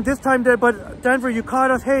 I can't this time, but Denver, you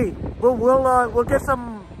caught us. Hey, we'll get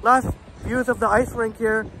some last views of the ice rink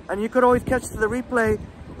here, and you could always catch the replay.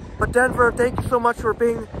 But Denver, thank you so much for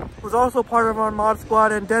being, who's also part of our mod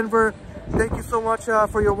squad. And Denver, thank you so much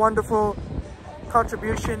for your wonderful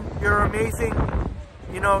contribution. You're amazing.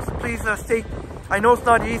 You know, so please stay. I know it's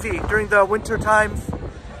not easy during the winter times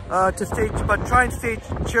to stay, but try and stay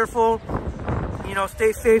cheerful. You know,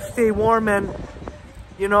 stay safe, stay warm, and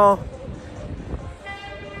you know,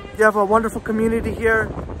 you have a wonderful community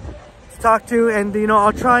here to talk to. And you know,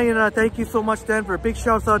 I'll try and thank you so much, Denver. Big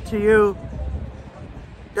shouts out to you,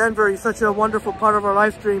 Denver. You're such a wonderful part of our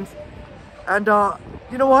live streams. And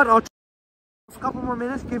you know what? I'll try a couple more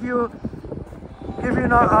minutes, give you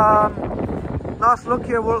a last look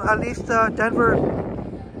here. Well, at least Denver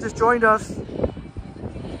just joined us.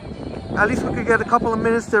 At least we could get a couple of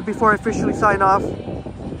minutes there before I officially sign off.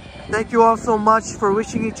 Thank you all so much for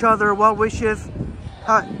wishing each other well wishes.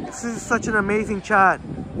 This is such an amazing chat.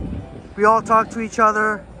 We all talk to each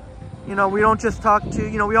other. You know, we don't just talk to,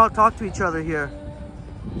 you know, we all talk to each other here.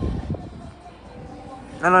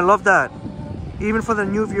 And I love that. Even for the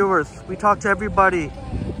new viewers, we talk to everybody.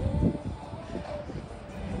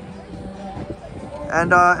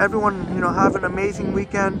 And everyone, you know, have an amazing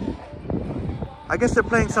weekend. I guess they're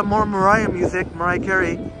playing some more Mariah music, Mariah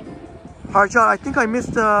Carey. Harjat, I think I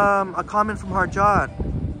missed a comment from Harjat.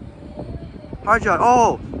 Harjat,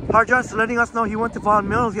 oh, Harjat's letting us know he went to Vaughan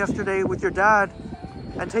Mills yesterday with your dad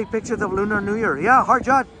and take pictures of Lunar New Year. Yeah,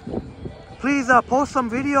 Harjat, please post some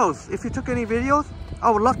videos. If you took any videos,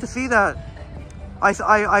 I would love to see that.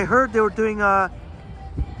 I heard they were doing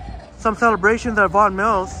some celebrations at Vaughan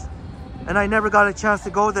Mills, and I never got a chance to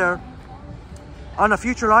go there. On a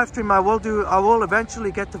future live stream, I will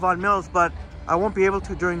eventually get to Vaughan Mills, but I won't be able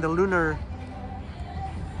to during the lunar.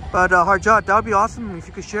 But Harjat, that would be awesome if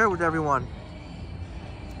you could share with everyone.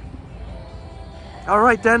 All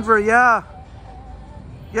right, Denver, yeah,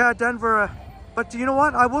 Denver. But you know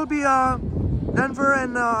what? I will be Denver,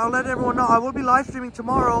 and I'll let everyone know I will be live streaming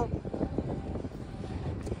tomorrow.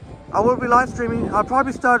 I will be live streaming. I'll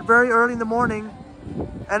probably start very early in the morning,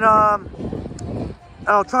 and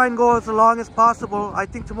I'll try and go as long as possible. I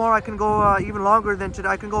think tomorrow I can go even longer than today.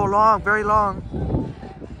 I can go long, very long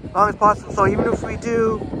as possible. So even if we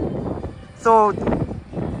do, so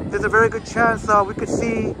there's a very good chance we could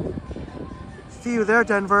see you there,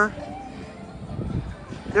 Denver.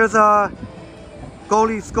 There's a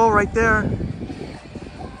goalie's goal right there.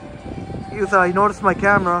 He noticed my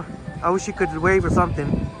camera. I wish he could wave or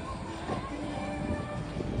something.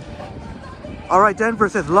 All right, Denver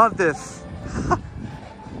says, love this.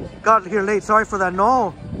 Got here late, sorry for that.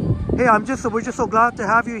 No, hey, we're just so glad to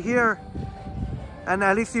have you here. And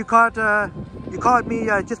at least you caught me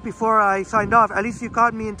just before I signed off. At least you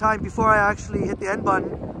caught me in time before I actually hit the end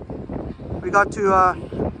button. We got to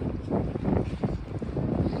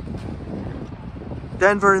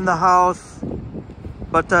Denver in the house.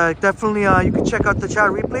 But definitely you can check out the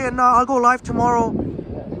chat replay, and I'll go live tomorrow.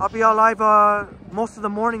 I'll be out live most of the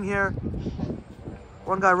morning here.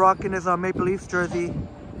 One guy rocking his Maple Leafs jersey.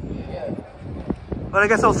 But I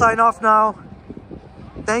guess I'll sign off now.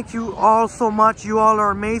 Thank you all so much. You all are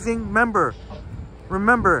amazing.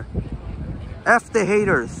 Remember, F the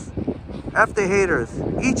haters. F the haters.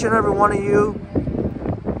 Each and every one of you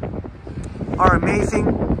are amazing.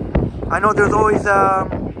 I know there's always,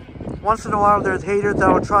 once in a while, there's haters that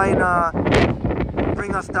will try and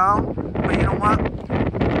bring us down. But you know what?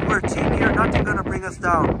 We're a team here. Nothing's going to bring us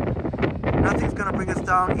down. Nothing's going to bring us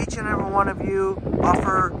down. Each and every one of you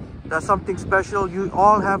offer something special. You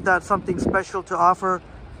all have that something special to offer.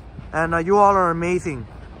 And you all are amazing.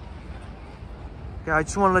 Okay, I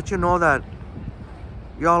just want to let you know that.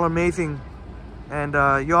 You all are amazing. And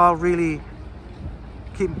you all really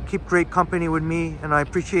keep great company with me. And I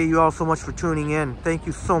appreciate you all so much for tuning in. Thank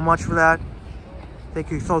you so much for that. Thank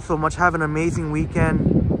you so much. Have an amazing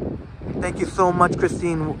weekend. Thank you so much,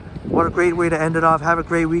 Christine. What a great way to end it off. Have a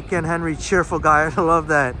great weekend, Henry. Cheerful guy. I love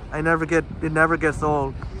that. It never gets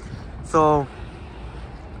old. So,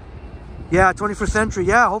 yeah, 21st Century.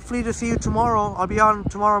 Yeah, hopefully to see you tomorrow. I'll be on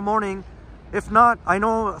tomorrow morning. If not, I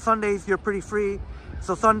know Sundays you're pretty free.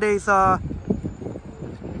 So Sundays, I'll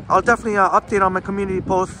definitely update on my community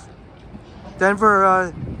posts.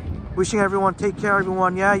 Denver, wishing everyone, take care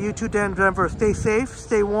everyone. Yeah, you too, Denver. Stay safe,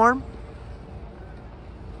 stay warm.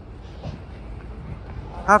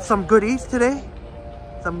 Have some good eats today.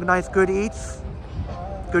 Some nice good eats.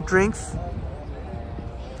 Good drinks.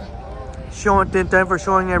 Denver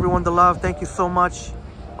showing everyone the love. Thank you so much.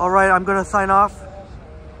 Alright, I'm gonna sign off.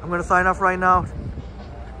 I'm gonna sign off right now.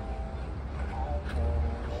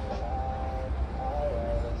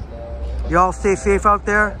 Y'all stay safe out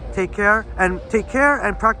there. Take care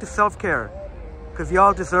and practice self-care. Because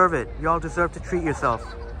y'all deserve it. Y'all deserve to treat yourself.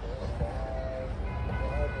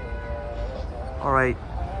 Alright.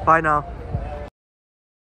 Bye now.